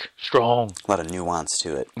dark, strong. a lot of nuance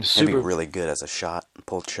to it. It'd be really good as a shot,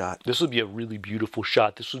 pulled shot. This would be a really beautiful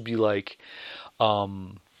shot. This would be like,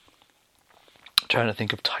 trying to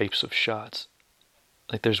think of types of shots.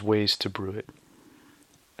 Like there's ways to brew it.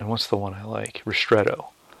 And what's the one I like? Ristretto.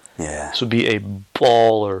 Yeah. This would be a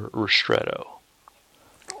baller ristretto.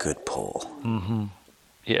 Good pull. Mm-hmm.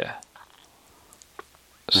 Yeah.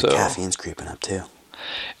 The caffeine's creeping up too.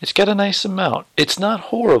 It's got a nice amount. It's not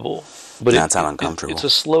horrible, but it's not uncomfortable. It's a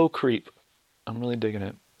slow creep. I'm really digging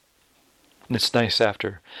it. And it's nice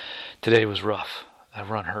after. Today was rough. That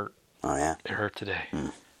run hurt. Oh yeah. It hurt today.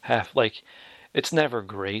 It's never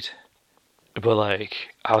great, but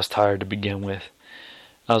like I was tired to begin with.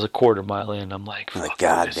 I was a quarter mile in. I'm like, fuck,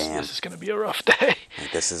 God this damn. is gonna be a rough day.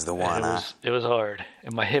 Like, this is the one. It was hard,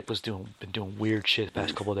 and my hip was been doing weird shit the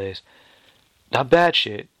past couple of days. Not bad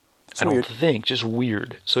shit. I don't think, just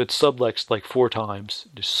weird. So it sublexed like 4 times.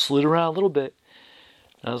 Just slid around a little bit.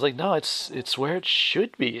 And I was like, no, it's where it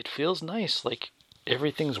should be. It feels nice. Like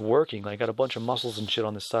everything's working. Like I got a bunch of muscles and shit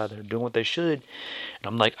on this side. They're doing what they should. And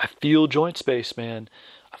I'm like, I feel joint space, man.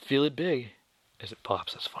 I feel it big. As it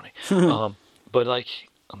pops, that's funny. But like,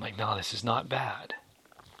 I'm like, no, this is not bad.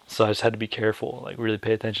 So I just had to be careful. Like really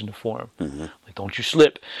pay attention to form. Like, don't you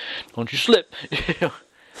slip. Don't you slip.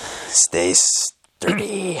 Stay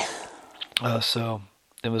sturdy. So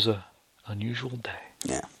it was a unusual day.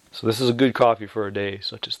 Yeah. So this is a good coffee for a day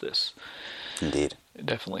such as this. Indeed. It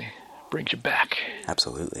definitely brings you back.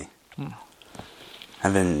 Absolutely.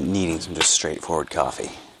 I've been needing some just straightforward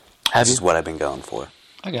coffee. Have This is what I've been going for.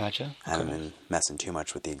 I gotcha. I haven't been messing too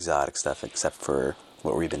much with the exotic stuff except for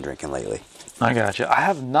what we've been drinking lately. I gotcha. I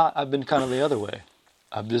have not. I've been kind of the other way.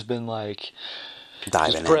 I've just been like,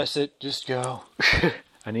 Diving just press it, just go.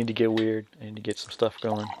 I need to get weird. I need to get some stuff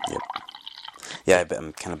going. Yep. Yeah,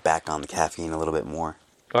 I'm kind of back on the caffeine a little bit more.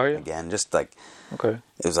 Are you? Again, just like, Okay.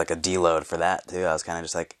 it was like a deload for that too. I was kind of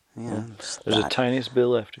just like, There's a tiniest bit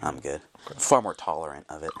left. I'm good. Far more tolerant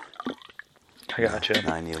of it. I gotcha.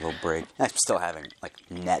 I need a little break. I'm still having like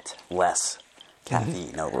net less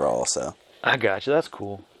caffeine overall, so. I gotcha. That's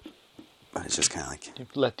cool. But it's just kind of like, You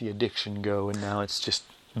let the addiction go, and now it's just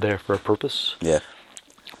there for a purpose. yeah.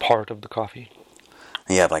 Part of the coffee.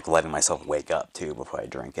 Yeah, like letting myself wake up too before I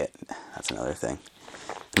drink it. That's another thing.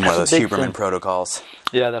 One That's of those a big Huberman thing. protocols.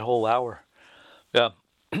 Yeah, that whole hour. Yeah.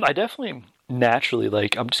 I definitely naturally,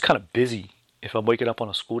 like, I'm just kind of busy if I'm waking up on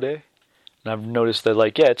a school day. And I've noticed that,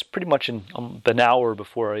 like, yeah, it's pretty much an hour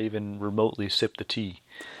before I even remotely sip the tea.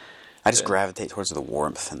 I just gravitate towards the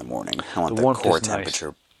warmth in the morning. I want The the warmth core is nice.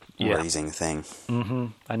 temperature Yeah. raising thing.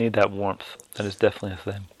 I need that warmth. That is definitely a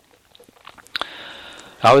thing.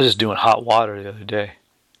 I was just doing hot water the other day.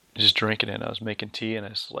 Just drinking it. I was making tea, and I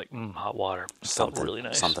was like, hot water. It felt really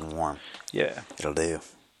nice. Something warm. Yeah. It'll do.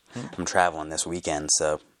 I'm traveling this weekend,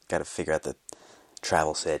 so got to figure out the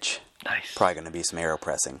travel sitch. Nice. Probably going to be some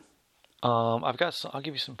aeropressing. I've got some. I'll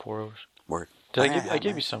give you some pour-overs. Work. Did I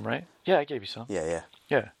gave you some, right? Yeah, I gave you some. Yeah.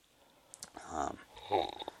 Yeah.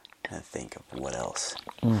 I think of what else.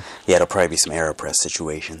 Yeah, it'll probably be some aeropress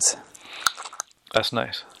situations. That's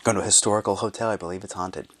nice. Going to a historical hotel. I believe it's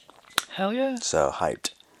haunted. Hell yeah. So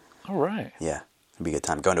hyped. All right. Yeah, it'll be a good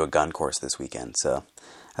time. Going to a gun course this weekend, so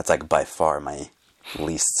that's like by far my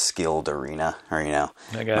least skilled arena, or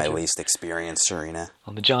I got my you. least experienced arena.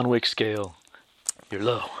 On the John Wick scale, you're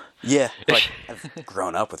low. Yeah, like I've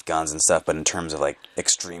grown up with guns and stuff, but in terms of like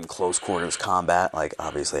extreme close quarters combat, like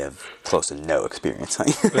obviously I have close to no experience.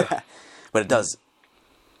 But it does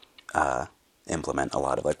implement a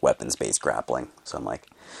lot of like weapons based grappling. So I'm like,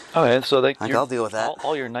 Okay, so I'll deal with that.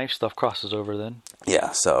 All your knife stuff crosses over then.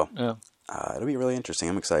 yeah. So Yeah. it'll be really interesting.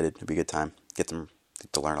 I'm excited. It'll be a good time. Get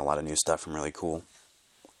to learn a lot of new stuff from really cool,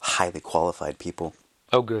 highly qualified people.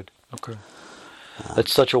 Oh, good. Okay.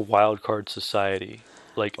 That's such a wild card society.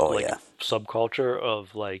 Like, yeah. subculture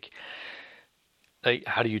of like,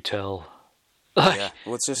 how do you tell? Yeah,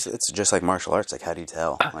 well, it's just like martial arts. Like, how do you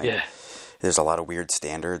tell? Like, Yeah. There's a lot of weird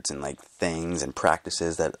standards and like things and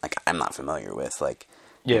practices that like I'm not familiar with. Like,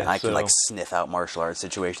 Yeah, I can like so- sniff out martial arts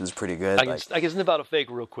situations pretty good. I can sniff out a fake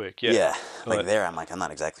real quick. Yeah. yeah, like But- there, I'm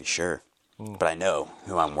not exactly sure, but I know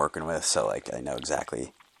who I'm working with, so like I know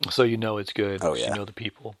exactly. So you know it's good. Oh, So yeah. You know the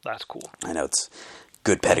people. That's cool. I know it's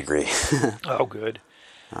good pedigree. Oh, good.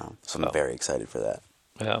 So I'm very excited for that.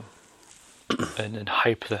 Yeah. And then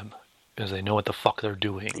hype them because they know what the fuck they're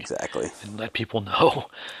doing. Exactly. And let people know.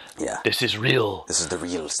 Yeah. This is real. This is the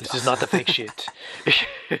real stuff. This is not the fake shit.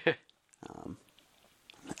 I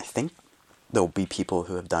think there'll be people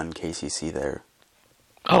who have done KCC there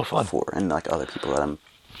Oh, fun. before, and like other people that I'm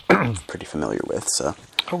pretty familiar with. So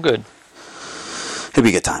Oh, good. it'll be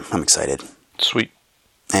a good time. I'm excited. Sweet.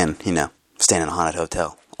 And staying in a haunted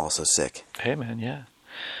hotel, also sick. Hey, man, yeah.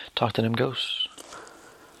 Talk to them ghosts.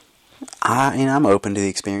 I'm open to the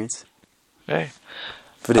experience. Hey.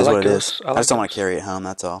 If it is like what it ghosts. is, I I just like don't want to ghosts. carry it home.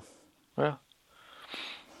 That's all. Yeah.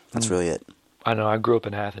 That's really it. I know. I grew up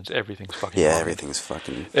in Athens. Everything's fucking Yeah, haunted. everything's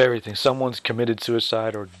fucking. Everything. Someone's committed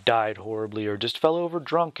suicide or died horribly or just fell over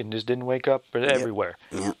drunk and just didn't wake up. Everywhere.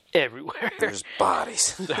 Yep. Everywhere. There's bodies.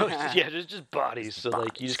 So, yeah, there's just bodies. So,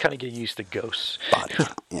 like, you just kind of get used to ghosts. Body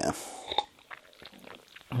count. Yeah.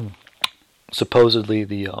 Supposedly,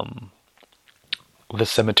 the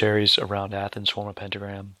cemeteries around Athens form a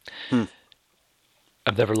pentagram.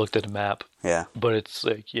 I've never looked at a map, Yeah. but it's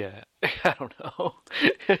like, yeah, I don't know.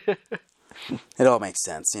 It all makes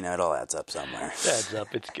sense. It all adds up somewhere. Adds up.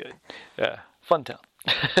 It's good. Yeah, fun town.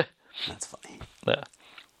 That's funny. Yeah.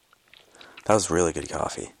 That was really good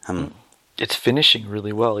coffee. It's finishing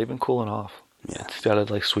really well, even cooling off. Yeah. It's got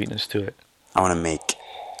a like sweetness to it. I want to make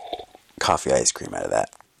coffee ice cream out of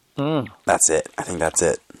that. That's it. I think that's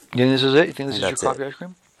it. You think this is it? You think this is your That's coffee it. ice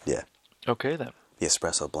cream? Yeah. Okay then. The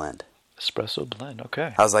espresso blend. Espresso blend.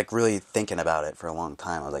 Okay. I was like really thinking about it for a long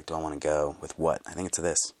time. I was like, do I want to go with what? I think it's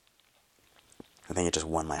this. I think it just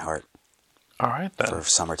won my heart All right then. for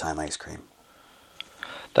summertime ice cream.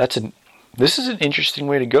 This is an interesting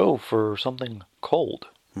way to go for something cold.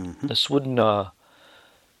 Mm-hmm. This wouldn't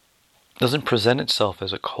doesn't present itself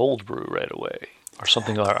as a cold brew right away or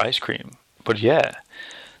something like ice cream. But yeah,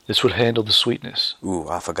 this would handle the sweetness. Ooh,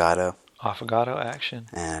 affogato. Affogato action.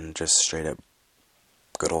 And just straight up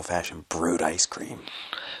good old fashioned brewed ice cream.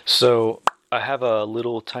 So I have a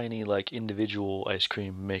little tiny like individual ice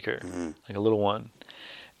cream maker, like a little one,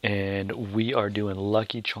 and we are doing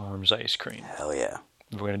Lucky Charms ice cream. Hell yeah.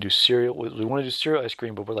 We're gonna do cereal. We want to do cereal ice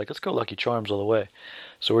cream, but we're like, let's go Lucky Charms all the way.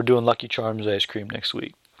 So we're doing Lucky Charms ice cream next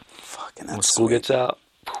week. Fucking When that's school sweet. gets out,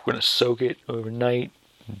 we're gonna soak it overnight,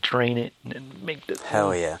 drain it, and then make the.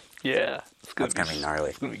 Hell yeah. Yeah, That's gonna be gnarly.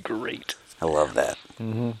 It's gonna be great. I love that.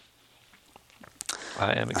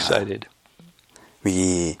 I am excited.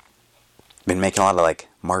 We been making a lot of like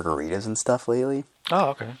margaritas and stuff lately. Oh,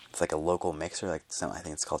 okay. It's like a local mixer, I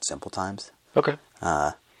think it's called Simple Times. Okay.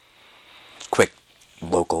 Quick,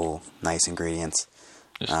 local, nice ingredients.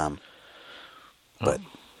 Just- But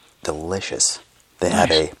delicious. They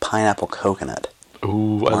had a pineapple coconut.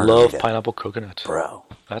 Ooh, I Margarita. love pineapple coconut. Bro,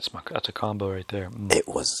 That's a combo right there. it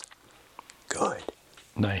was good.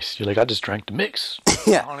 Nice. You're like, I just drank the mix.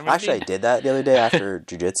 Yeah, I don't even actually, I need- did that the other day after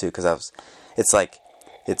jujitsu because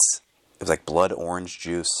it was like blood orange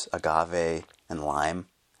juice, agave, and lime.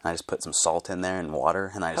 And I just put some salt in there and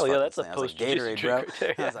water, and I just Hell yeah, fucking that's a I was like, post-jujitsu Gatorade, drink bro. right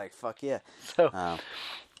there, I was yeah. like, fuck yeah. So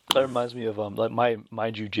that reminds me of like my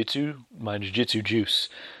jujitsu juice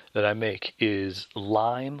that I make is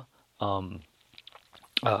lime.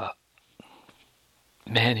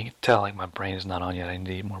 Man, you can tell like my brain is not on yet. I need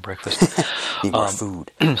to eat more breakfast. Need more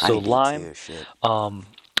food. I so need to eat lime, too, shit.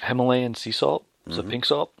 Himalayan sea salt, so pink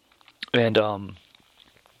salt, and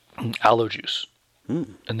aloe juice,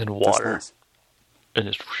 and then That's water, nice.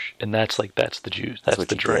 and that's the juice. That's That's what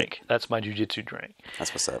the you drink. get. That's my jujitsu drink.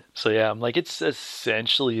 That's what's up. So yeah, I'm like it's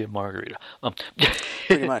essentially a margarita.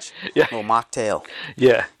 Pretty much. Yeah. Little mocktail.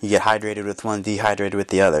 Yeah. You get hydrated with one, dehydrated with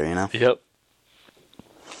the other, you know? Yep.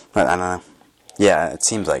 But I don't know. Yeah, it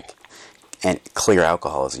seems like clear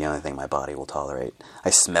alcohol is the only thing my body will tolerate. I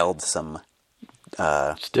smelled some.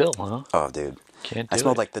 Still, huh? Oh, dude. Can't I do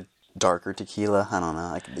smelled it. like the darker tequila. I don't know.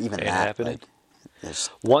 Like even Ain't that. happening. Like, there's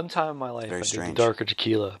One time in my life, Very I did the strange. darker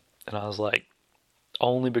tequila, and I was like,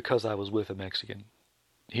 only because I was with a Mexican.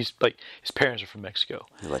 He's like, his parents are from Mexico.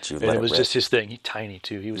 He let you And let it it was rip. just his thing. He's tiny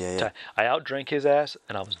too. He was. Yeah, yeah. I outdrank his ass,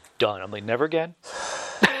 and I was done. I'm like, never again.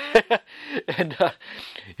 And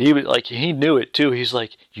he was like, he knew it too. He's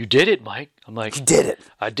like, you did it, Mike. I'm like, You did it.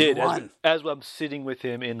 I did. You won. As I'm sitting with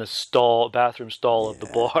him in the bathroom stall of the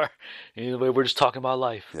bar, and we're just talking about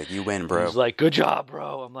life. You're like, you win, bro. He's like, good job,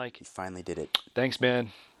 bro. I'm like, You finally did it. thanks,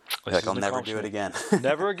 man. You're like, I'll never do it again.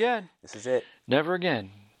 Never again. This is it. Never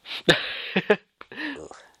again.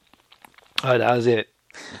 That was it.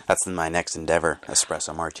 That's my next endeavor.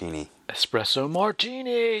 Espresso martini. Espresso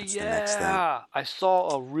martini. That's the next thing. I saw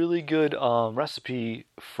a really good recipe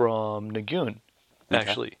from Nagoon. Okay.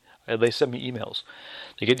 Actually, They send me emails.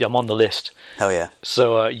 I'm on the list. Hell yeah.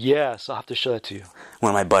 So yeah, so I'll have to show that to you.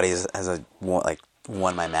 One of my buddies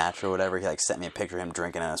won my match or whatever. He like sent me a picture of him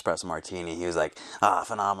drinking an espresso martini. He was like,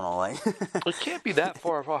 phenomenal. Like, It can't be that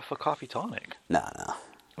far off a coffee tonic. no.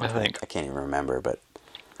 I think. I can't even remember, but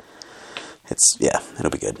it'll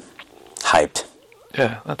be good. Hyped.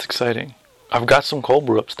 Yeah, that's exciting. I've got some cold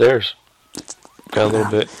brew upstairs. Got a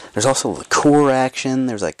little bit. There's also liqueur action.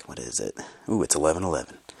 There's like, what is it? Ooh, it's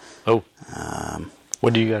 11:11. Oh.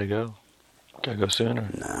 When do you gotta go? Gotta go soon or?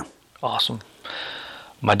 No. Awesome.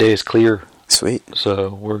 My day is clear. Sweet. So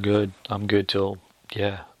we're good. I'm good till,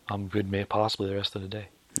 I'm good possibly the rest of the day.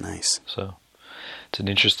 Nice. So it's an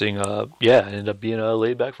interesting, it ended up being a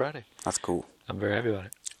laid back Friday. That's cool. I'm very happy about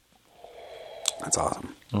it. That's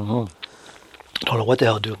awesome. Mm-hmm. Don't know what the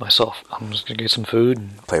hell to do with myself. I'm just gonna get some food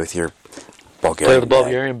and Play with your Bulgarian play with the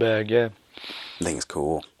Bulgarian bag. Yeah. I think it's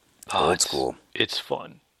cool. Oh, Old school. It's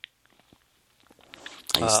fun.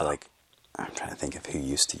 I used to I'm trying to think of who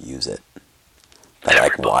used to use it. That I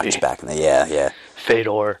Everybody. watched back in the yeah.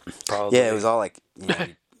 Fedor, probably. Yeah, it was all like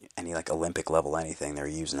any like Olympic level anything. They were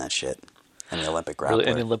using that shit. Any Olympic grappler. Really,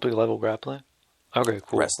 any Olympic level grappling? Okay,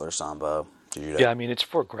 cool. Wrestler, sambo, judo. Yeah, I mean it's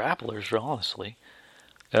for grapplers, honestly.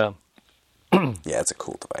 Yeah. Yeah, it's a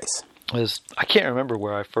cool device. I can't remember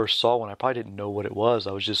where I first saw one. I probably didn't know what it was.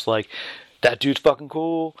 I was just like, that dude's fucking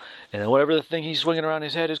cool, and then whatever the thing he's swinging around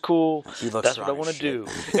his head is cool. He looks That's what I strong want as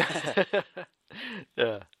to do.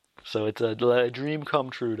 Yeah. So it's a dream come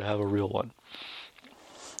true to have a real one.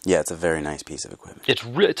 Yeah, it's a very nice piece of equipment.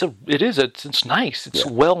 It's nice. It's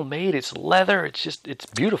well made. It's leather. It's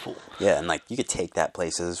beautiful. Yeah, and like you could take that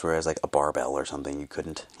places, whereas like a barbell or something you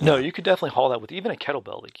couldn't. No, you could definitely haul that with even a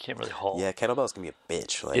kettlebell. Like you can't really haul. Yeah, kettlebells can be a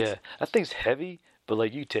bitch. Like, Yeah, that thing's heavy, but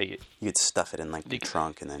like you take it. you could stuff it in like the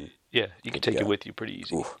trunk and then. Yeah, you can take go. it with you pretty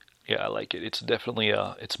easy. Oof. Yeah, I like it. It's definitely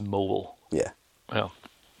it's mobile. Yeah. Yeah.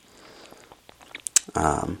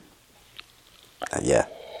 Yeah.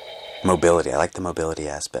 Mobility. I like the mobility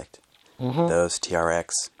aspect. Mm-hmm. Those TRX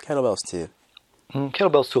kettlebells too.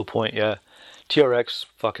 Kettlebells to a point, yeah. TRX,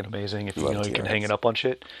 fucking amazing. If you Love know you can TRX. hang it up on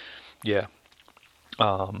shit. Yeah.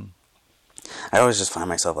 I always just find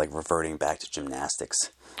myself like reverting back to gymnastics.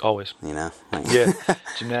 Always. You know? Like, Yeah.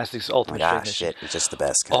 Gymnastics, ultimate like, strength. shit, it's just the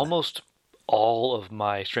best. Kinda. Almost all of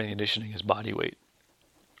my strength and conditioning is body weight.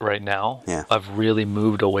 Right now, Yeah. I've really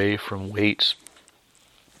moved away from weights.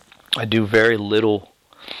 I do very little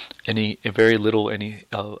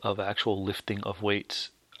of actual lifting of weights.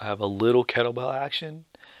 I have a little kettlebell action,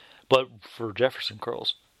 but for Jefferson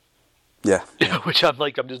curls. Yeah. Which I'm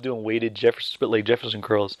just doing weighted split leg Jefferson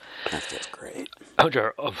curls. That feels great. Which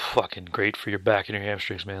are fucking great for your back and your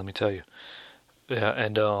hamstrings, man, let me tell you. Yeah,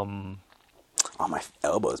 and Oh, my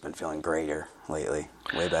elbow's been feeling greater lately.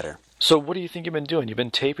 Way better. so what do you think you've been doing? You've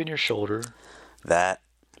been taping your shoulder. That,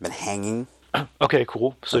 been hanging. Okay,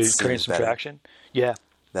 cool. So That you're creating seems some better. traction? Yeah.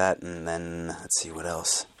 That, and then, let's see, what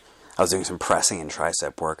else? I was doing some pressing and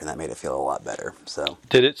tricep work, and that made it feel a lot better. So,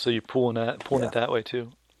 Did it? So you're pulling Yeah. it that way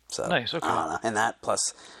too? so Nice, okay. I don't know. And that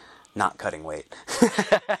plus not cutting weight.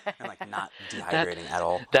 And like not dehydrating at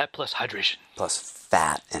all. That plus hydration. Plus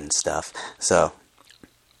fat and stuff. So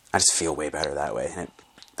I just feel way better that way. And it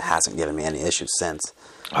hasn't given me any issues since.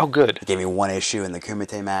 Oh, good. It gave me one issue in the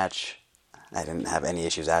Kumite match. I didn't have any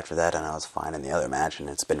issues after that, and I was fine in the other match, and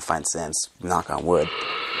it's been fine since. Knock on wood.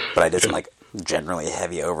 But I did some like generally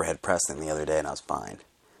heavy overhead pressing the other day, and I was fine.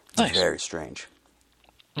 It's Nice. very strange.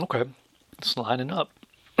 Okay. It's lining up.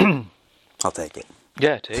 I'll take it.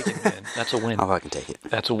 Yeah, take it, man. That's a win. I'll fucking take it.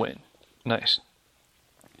 That's a win. Nice.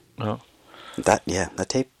 No. That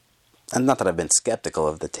tape. And not that I've been skeptical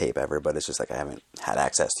of the tape ever, but it's just like I haven't had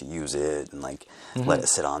access to use it and like let it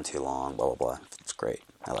sit on too long. Blah blah blah. It's great.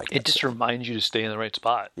 I like It just reminds you to stay in the right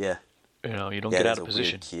spot. Yeah. You know, you don't Yeah, get it out is of a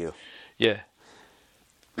position. weird cue. Yeah.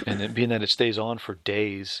 And then being that it stays on for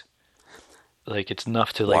days, like it's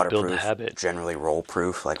enough to like build a Waterproof, habit. generally roll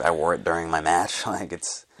proof. Like I wore it during my match. Like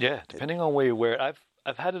it's Yeah, depending on where you wear it.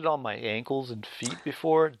 I've had it on my ankles and feet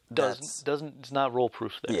before. It's not roll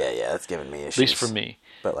proof there. yeah, that's giving me issues. At least for me.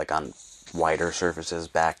 But like on wider surfaces,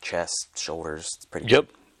 back, chest, shoulders, it's pretty Yep.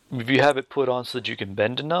 good. If you have it put on so that you can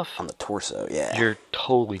bend enough, On the torso, yeah. you're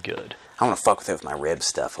totally good. I want to fuck with it with my rib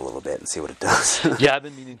stuff a little bit and see what it does. Yeah, I've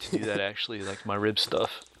been meaning to do that actually. Like my rib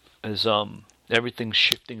stuff is everything's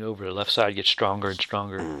shifting over. The left side gets stronger and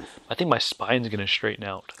stronger. I think my spine's gonna straighten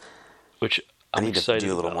out, which I I'm need to excited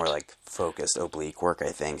do a little about. more like focused oblique work. I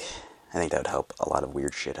think that would help a lot of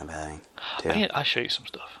weird shit I'm having too. I'll show you some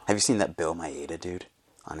stuff. Have you seen that Bill Maeda dude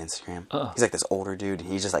on Instagram? Uh-uh. He's like this older dude, and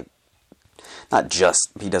he's just like, not just,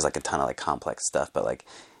 he does like a ton of like complex stuff, but like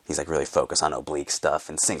he's like really focused on oblique stuff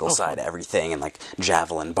and single side everything and like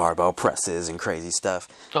javelin barbell presses and crazy stuff.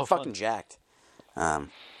 Oh, fucking fun. jacked.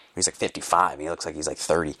 He's like 55. He looks like he's like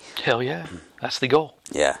 30. Hell yeah, that's the goal.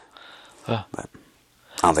 Yeah. Huh. But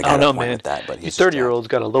I don't think I I don't know, have a point man. with that. But Your he's 30-year-old's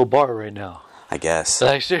got a low bar right now. I guess.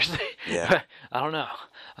 Like seriously, Yeah. I don't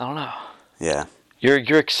know. Yeah.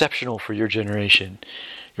 You're exceptional for your generation.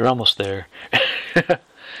 You're almost there.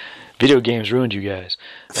 Video games ruined you guys.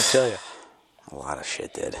 I tell you. A lot of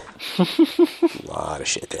shit did. A lot of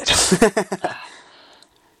shit did.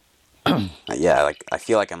 Yeah, like I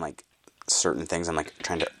feel like I'm like certain things I'm like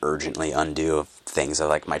trying to urgently undo of things of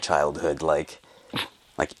like my childhood, like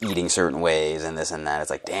eating certain ways and this and that. It's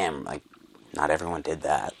like, damn, like not everyone did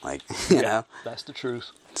that. Like, you know? That's the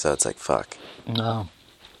truth. So it's like, fuck. No.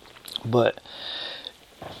 But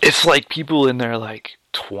it's like people in their like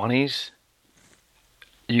 20s,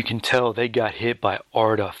 you can tell they got hit by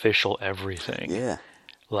artificial everything. Yeah.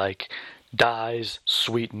 Like dyes,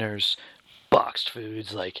 sweeteners, boxed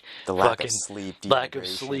foods, like The lack fucking of sleep, lack of dehydration,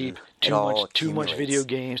 sleep, it all too much video accumulates.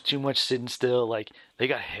 games, too much sitting still. Like they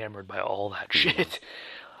got hammered by all that shit.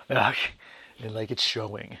 And like it's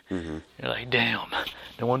showing. Mm-hmm. You're like, damn.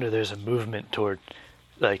 No wonder there's a movement toward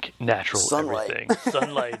like natural Sunlight. everything.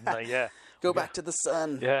 Sunlight. Like, yeah. Go back to the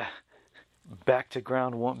sun. Yeah. Back to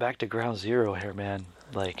ground one, back to ground zero here, man.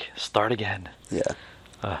 Like, start again.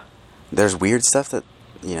 Yeah. There's weird stuff that,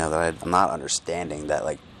 you know, that I'm not understanding that,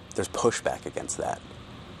 like, there's pushback against that.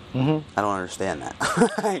 Mm-hmm. I don't understand that.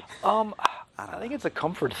 I think it's a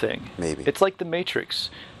comfort thing. Maybe. It's like the Matrix.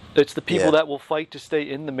 It's the people Yeah. that will fight to stay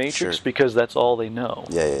in the Matrix Sure. because that's all they know.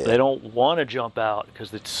 Yeah. They don't want to jump out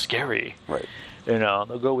because it's scary. Right. You know,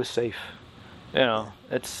 they'll go with safe. You know,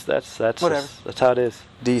 that's Whatever. that's how it is.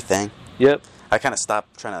 Do you think? Yep. I kind of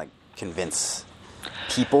stopped trying to, like, convince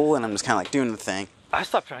people, and I'm just kind of, like, doing the thing. I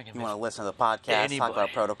stopped trying to You convince. want to listen to the podcast, Anybody. talk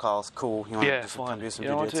about protocols, cool. You want Yeah, to fun. do some You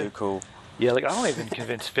don't want jiu-jitsu, to? cool. Yeah, like I don't even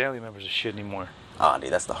convince family members of shit anymore. Oh,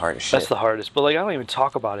 dude, that's the hardest shit. That's the hardest. But like I don't even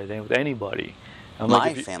talk about it with anybody. I'm My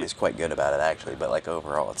like, if you- family's quite good about it, actually, but, like,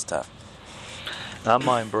 overall, it's tough. Not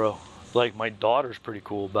mine, bro. Like my daughter's pretty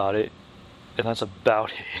cool about it, and that's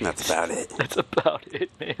about it. That's about it. That's about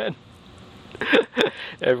it, man.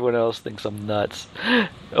 Everyone else thinks I'm nuts,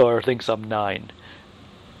 or thinks I'm 9.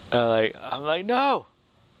 I'm like, no,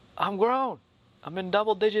 I'm grown. I'm in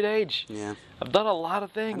double-digit age. Yeah. I've done a lot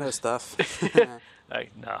of I things. know stuff.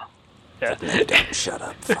 Like, no. Yeah. No, don't shut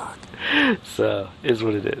up. Fuck. So, is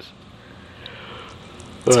what it is.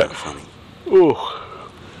 It's But, kind of funny. ooh,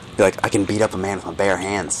 You're like, I can beat up a man with my bare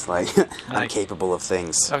hands. Like, I'm Like- capable of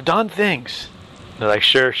things. I've done things. They're like,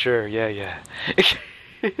 sure, yeah.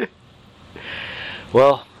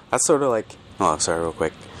 Well, That's sort of like, oh, sorry, real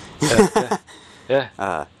quick. yeah.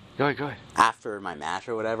 Uh, Go ahead. After my match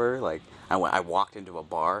or whatever, like, I walked into a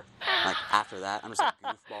bar. Like, after that, I'm just a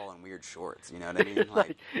goofball in weird shorts. You know what I mean?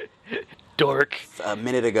 Like, Dork. a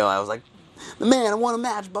minute ago, I was like, man, I won a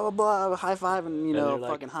match, blah, blah, blah, high five, and, you know, they're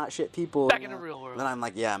like, fucking hot shit people. back you in the know. real world. Then I'm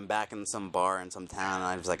like, yeah, I'm back in some bar in some town, and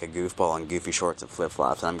I'm just like a goofball in goofy shorts and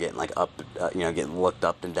flip-flops, and I'm getting, like, up, getting looked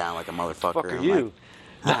up and down like a motherfucker. Fuck are I'm you?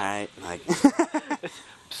 Like, all right, like,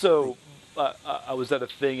 So, I was at a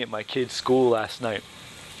thing at my kid's school last night,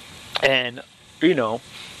 and, you know,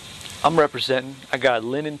 I'm representing. I got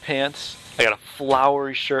linen pants. I got a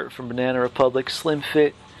flowery shirt from Banana Republic, slim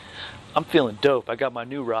fit. I'm feeling dope. I got my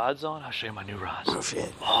new rods on. I'll show you my new rods. oh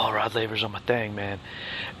shit. Oh, rod lavers on my thing, man.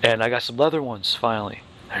 And I got some leather ones, finally.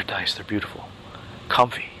 They're nice. They're beautiful.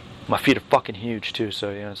 Comfy. My feet are fucking huge, too, so,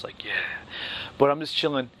 you know, it's like, yeah. But I'm just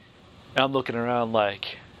chilling, and I'm looking around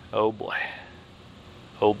like, oh, boy.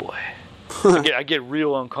 Oh, boy. I get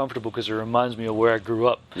real uncomfortable because it reminds me of where I grew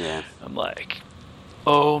up. Yeah, I'm like,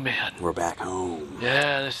 oh, man. we're back home.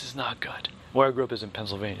 Yeah, this is not good. Where I grew up is in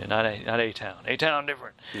Pennsylvania, not A-Town. A-Town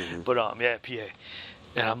different. Mhm. But, yeah, PA.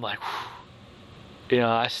 And I'm like, whew. You know,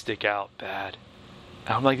 I stick out bad.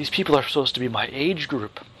 And I'm like, these people are supposed to be my age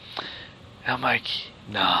group. And I'm like,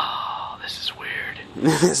 no, this is weird.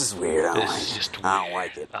 This is weird. I don't This like is it. just weird. I don't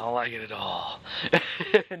like it. I don't like it at all.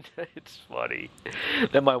 And it's funny.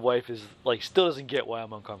 Then my wife is like, still doesn't get why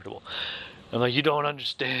I'm uncomfortable. I'm like, you don't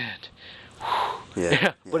understand.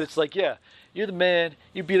 Yeah. But it's like, yeah, you're the man.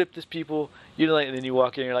 You beat up these people. You like, and then you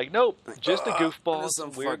walk in, and you're like, nope, just a goofball, just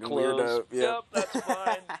some some weird fucking clothes. weirdo. Yep. Yep, that's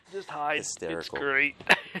fine. Just hide. Hysterical. It's great.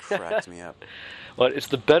 Cracks me up. But it's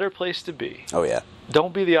the better place to be. Oh yeah.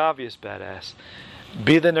 Don't be the obvious badass.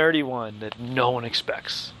 Be the nerdy one that no one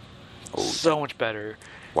expects. Oh, So much better.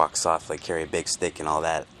 Walk softly, carry a big stick, and all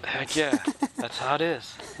that. Heck yeah, that's how it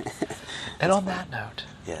is. And on that note,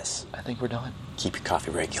 Yes. I think we're done. Keep your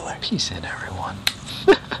coffee regular. Peace in, everyone.